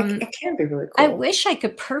 It can be really cool. I wish I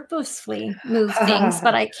could purposefully move things,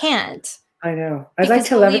 but I can't. I know. I'd like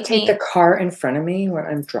to levitate the car in front of me when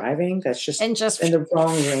I'm driving. That's just in the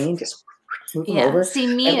wrong lane. Just move them over. See,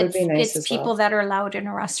 me, it's people that are loud in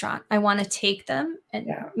a restaurant. I want to take them and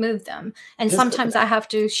move them. And sometimes I have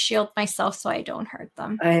to shield myself so I don't hurt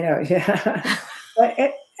them. I know, yeah. But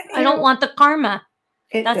I don't want the karma.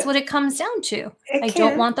 That's what it comes down to. I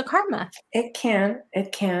don't want the karma. It can.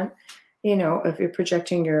 If you're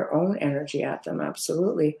projecting your own energy at them,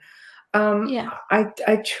 absolutely.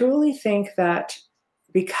 I truly think that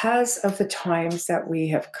because of the times that we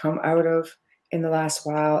have come out of in the last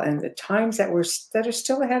while and the times that are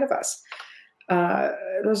still ahead of us,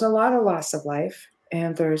 there's a lot of loss of life,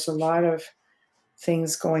 and there's a lot of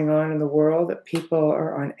things going on in the world that people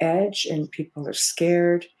are on edge and people are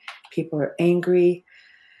scared, people are angry.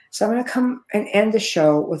 So I'm going to come and end the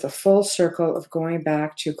show with a full circle of going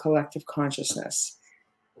back to collective consciousness.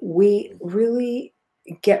 We really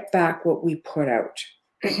get back what we put out.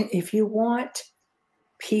 If you want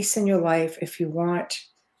peace in your life, if you want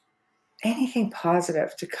anything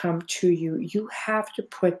positive to come to you, you have to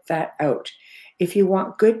put that out. If you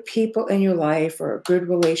want good people in your life or a good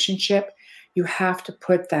relationship, you have to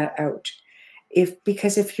put that out.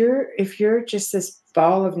 Because if you're just this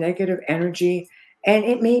ball of negative energy, and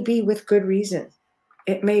it may be with good reason,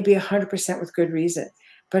 it may be 100% with good reason,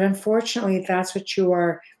 but unfortunately, that's what you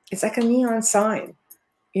are. It's like a neon sign.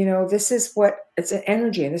 This is what it's an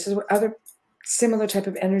energy, and this is what other similar type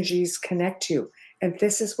of energies connect to, and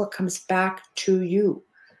this is what comes back to you.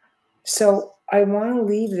 So I want to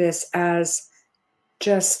leave this as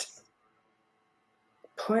just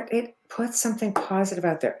put something positive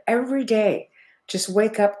out there every day. Just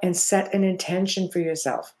wake up and set an intention for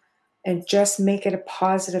yourself, and just make it a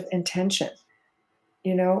positive intention.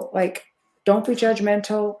 Don't be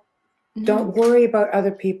judgmental. Don't worry about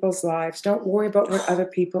other people's lives. Don't worry about what other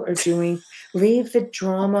people are doing. Leave the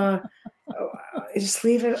drama. Just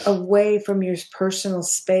leave it away from your personal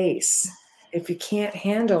space. If you can't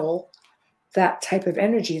handle that type of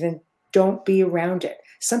energy, then don't be around it.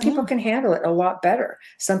 Some people can handle it a lot better.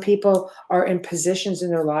 Some people are in positions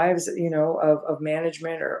in their lives, of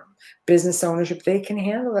management or business ownership. They can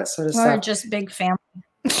handle that sort of stuff. Or just big family.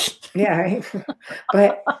 Yeah,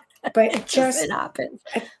 but just it happens.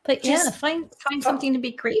 But find something to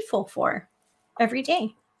be grateful for every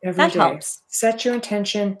day. That helps. Set your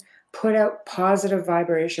intention, put out positive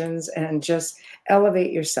vibrations, and just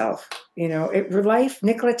elevate yourself. Life,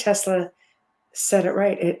 Nikola Tesla said it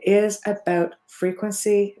right. It is about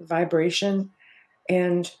frequency, vibration,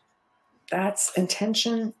 and that's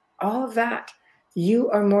intention, all of that. You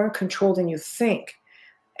are more in control than you think.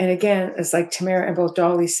 And again, it's like Tamara and both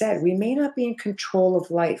Dolly said, we may not be in control of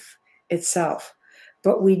life itself,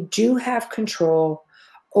 but we do have control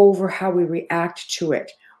over how we react to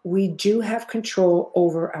it. We do have control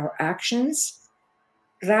over our actions.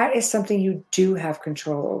 That is something you do have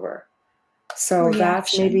control over. So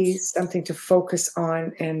that's maybe something to focus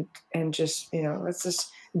on and just, let's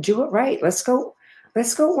just do it right. Let's go.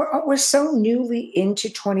 We're so newly into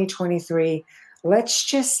 2023. Let's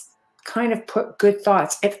just kind of put good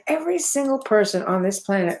thoughts. If every single person on this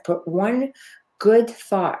planet put one good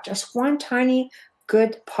thought, just one tiny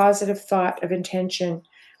good positive thought of intention,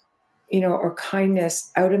 or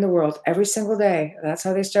kindness out in the world every single day, that's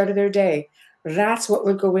how they started their day. That's what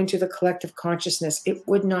would go into the collective consciousness. It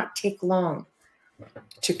would not take long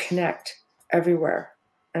to connect everywhere.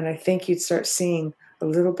 And I think you'd start seeing a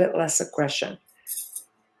little bit less aggression.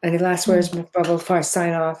 Any last words, Bubba, before I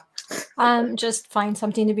sign off? Just find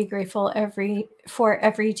something to be grateful for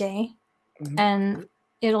every day, and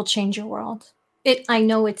it'll change your world. I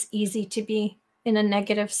know it's easy to be in a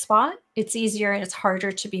negative spot. It's easier and it's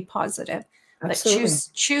harder to be positive. Absolutely. But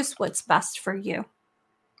choose what's best for you.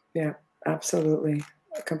 Yeah, absolutely.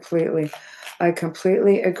 Completely. I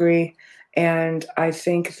completely agree. And I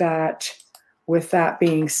think that with that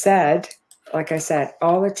being said, like I said,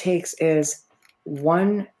 all it takes is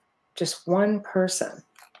just one person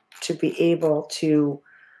to be able to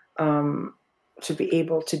do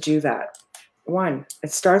that. One.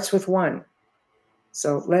 It starts with one.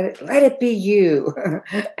 So let it be you.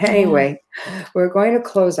 Anyway, we're going to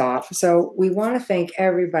close off. So we want to thank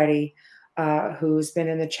everybody who's been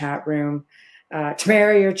in the chat room.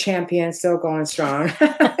 Tamara, your champion, still going strong.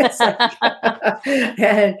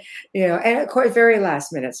 And and of course, very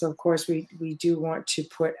last minute. So of course, we do want to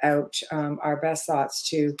put out our best thoughts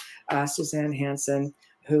to Suzanne Hansen,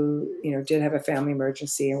 who did have a family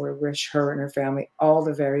emergency, and we wish her and her family all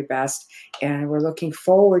the very best. And we're looking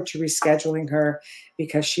forward to rescheduling her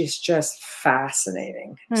because she's just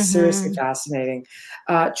fascinating, seriously fascinating.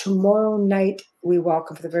 Tomorrow night, we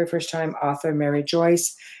welcome for the very first time author Mary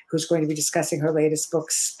Joyce, who's going to be discussing her latest book,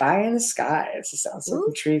 Spy in the Skies. It sounds so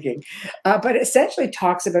intriguing. But it essentially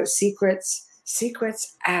talks about secrets,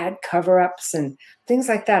 ad cover-ups, and things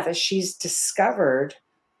like that she's discovered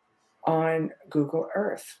on Google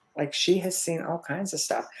Earth. Like, she has seen all kinds of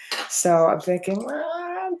stuff. So I'm thinking, well,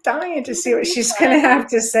 I'm dying to see what she's going to have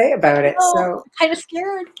to say about it. So kind of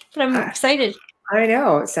scared, but I'm excited. I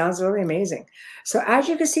know. It sounds really amazing. So as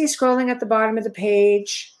you can see, scrolling at the bottom of the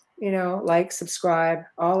page, like, subscribe,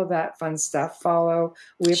 all of that fun stuff. Follow.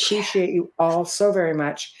 We appreciate you all so very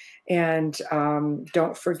much. And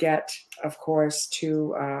don't forget, of course,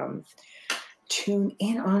 to tune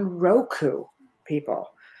in on Roku, people.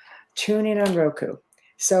 Tune in on Roku.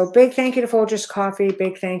 So big thank you to Folgers Coffee.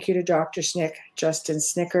 Big thank you to Dr. Snick, Justin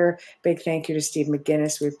Snicker. Big thank you to Steve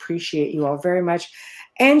McGinnis. We appreciate you all very much.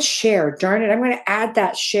 And share. Darn it, I'm going to add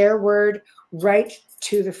that share word right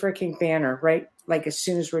to the freaking banner, right? Like as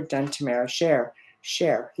soon as we're done, Tamara. Share.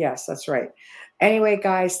 Yes, that's right. Anyway,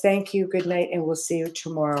 guys, thank you. Good night, and we'll see you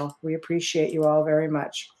tomorrow. We appreciate you all very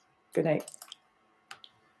much. Good night.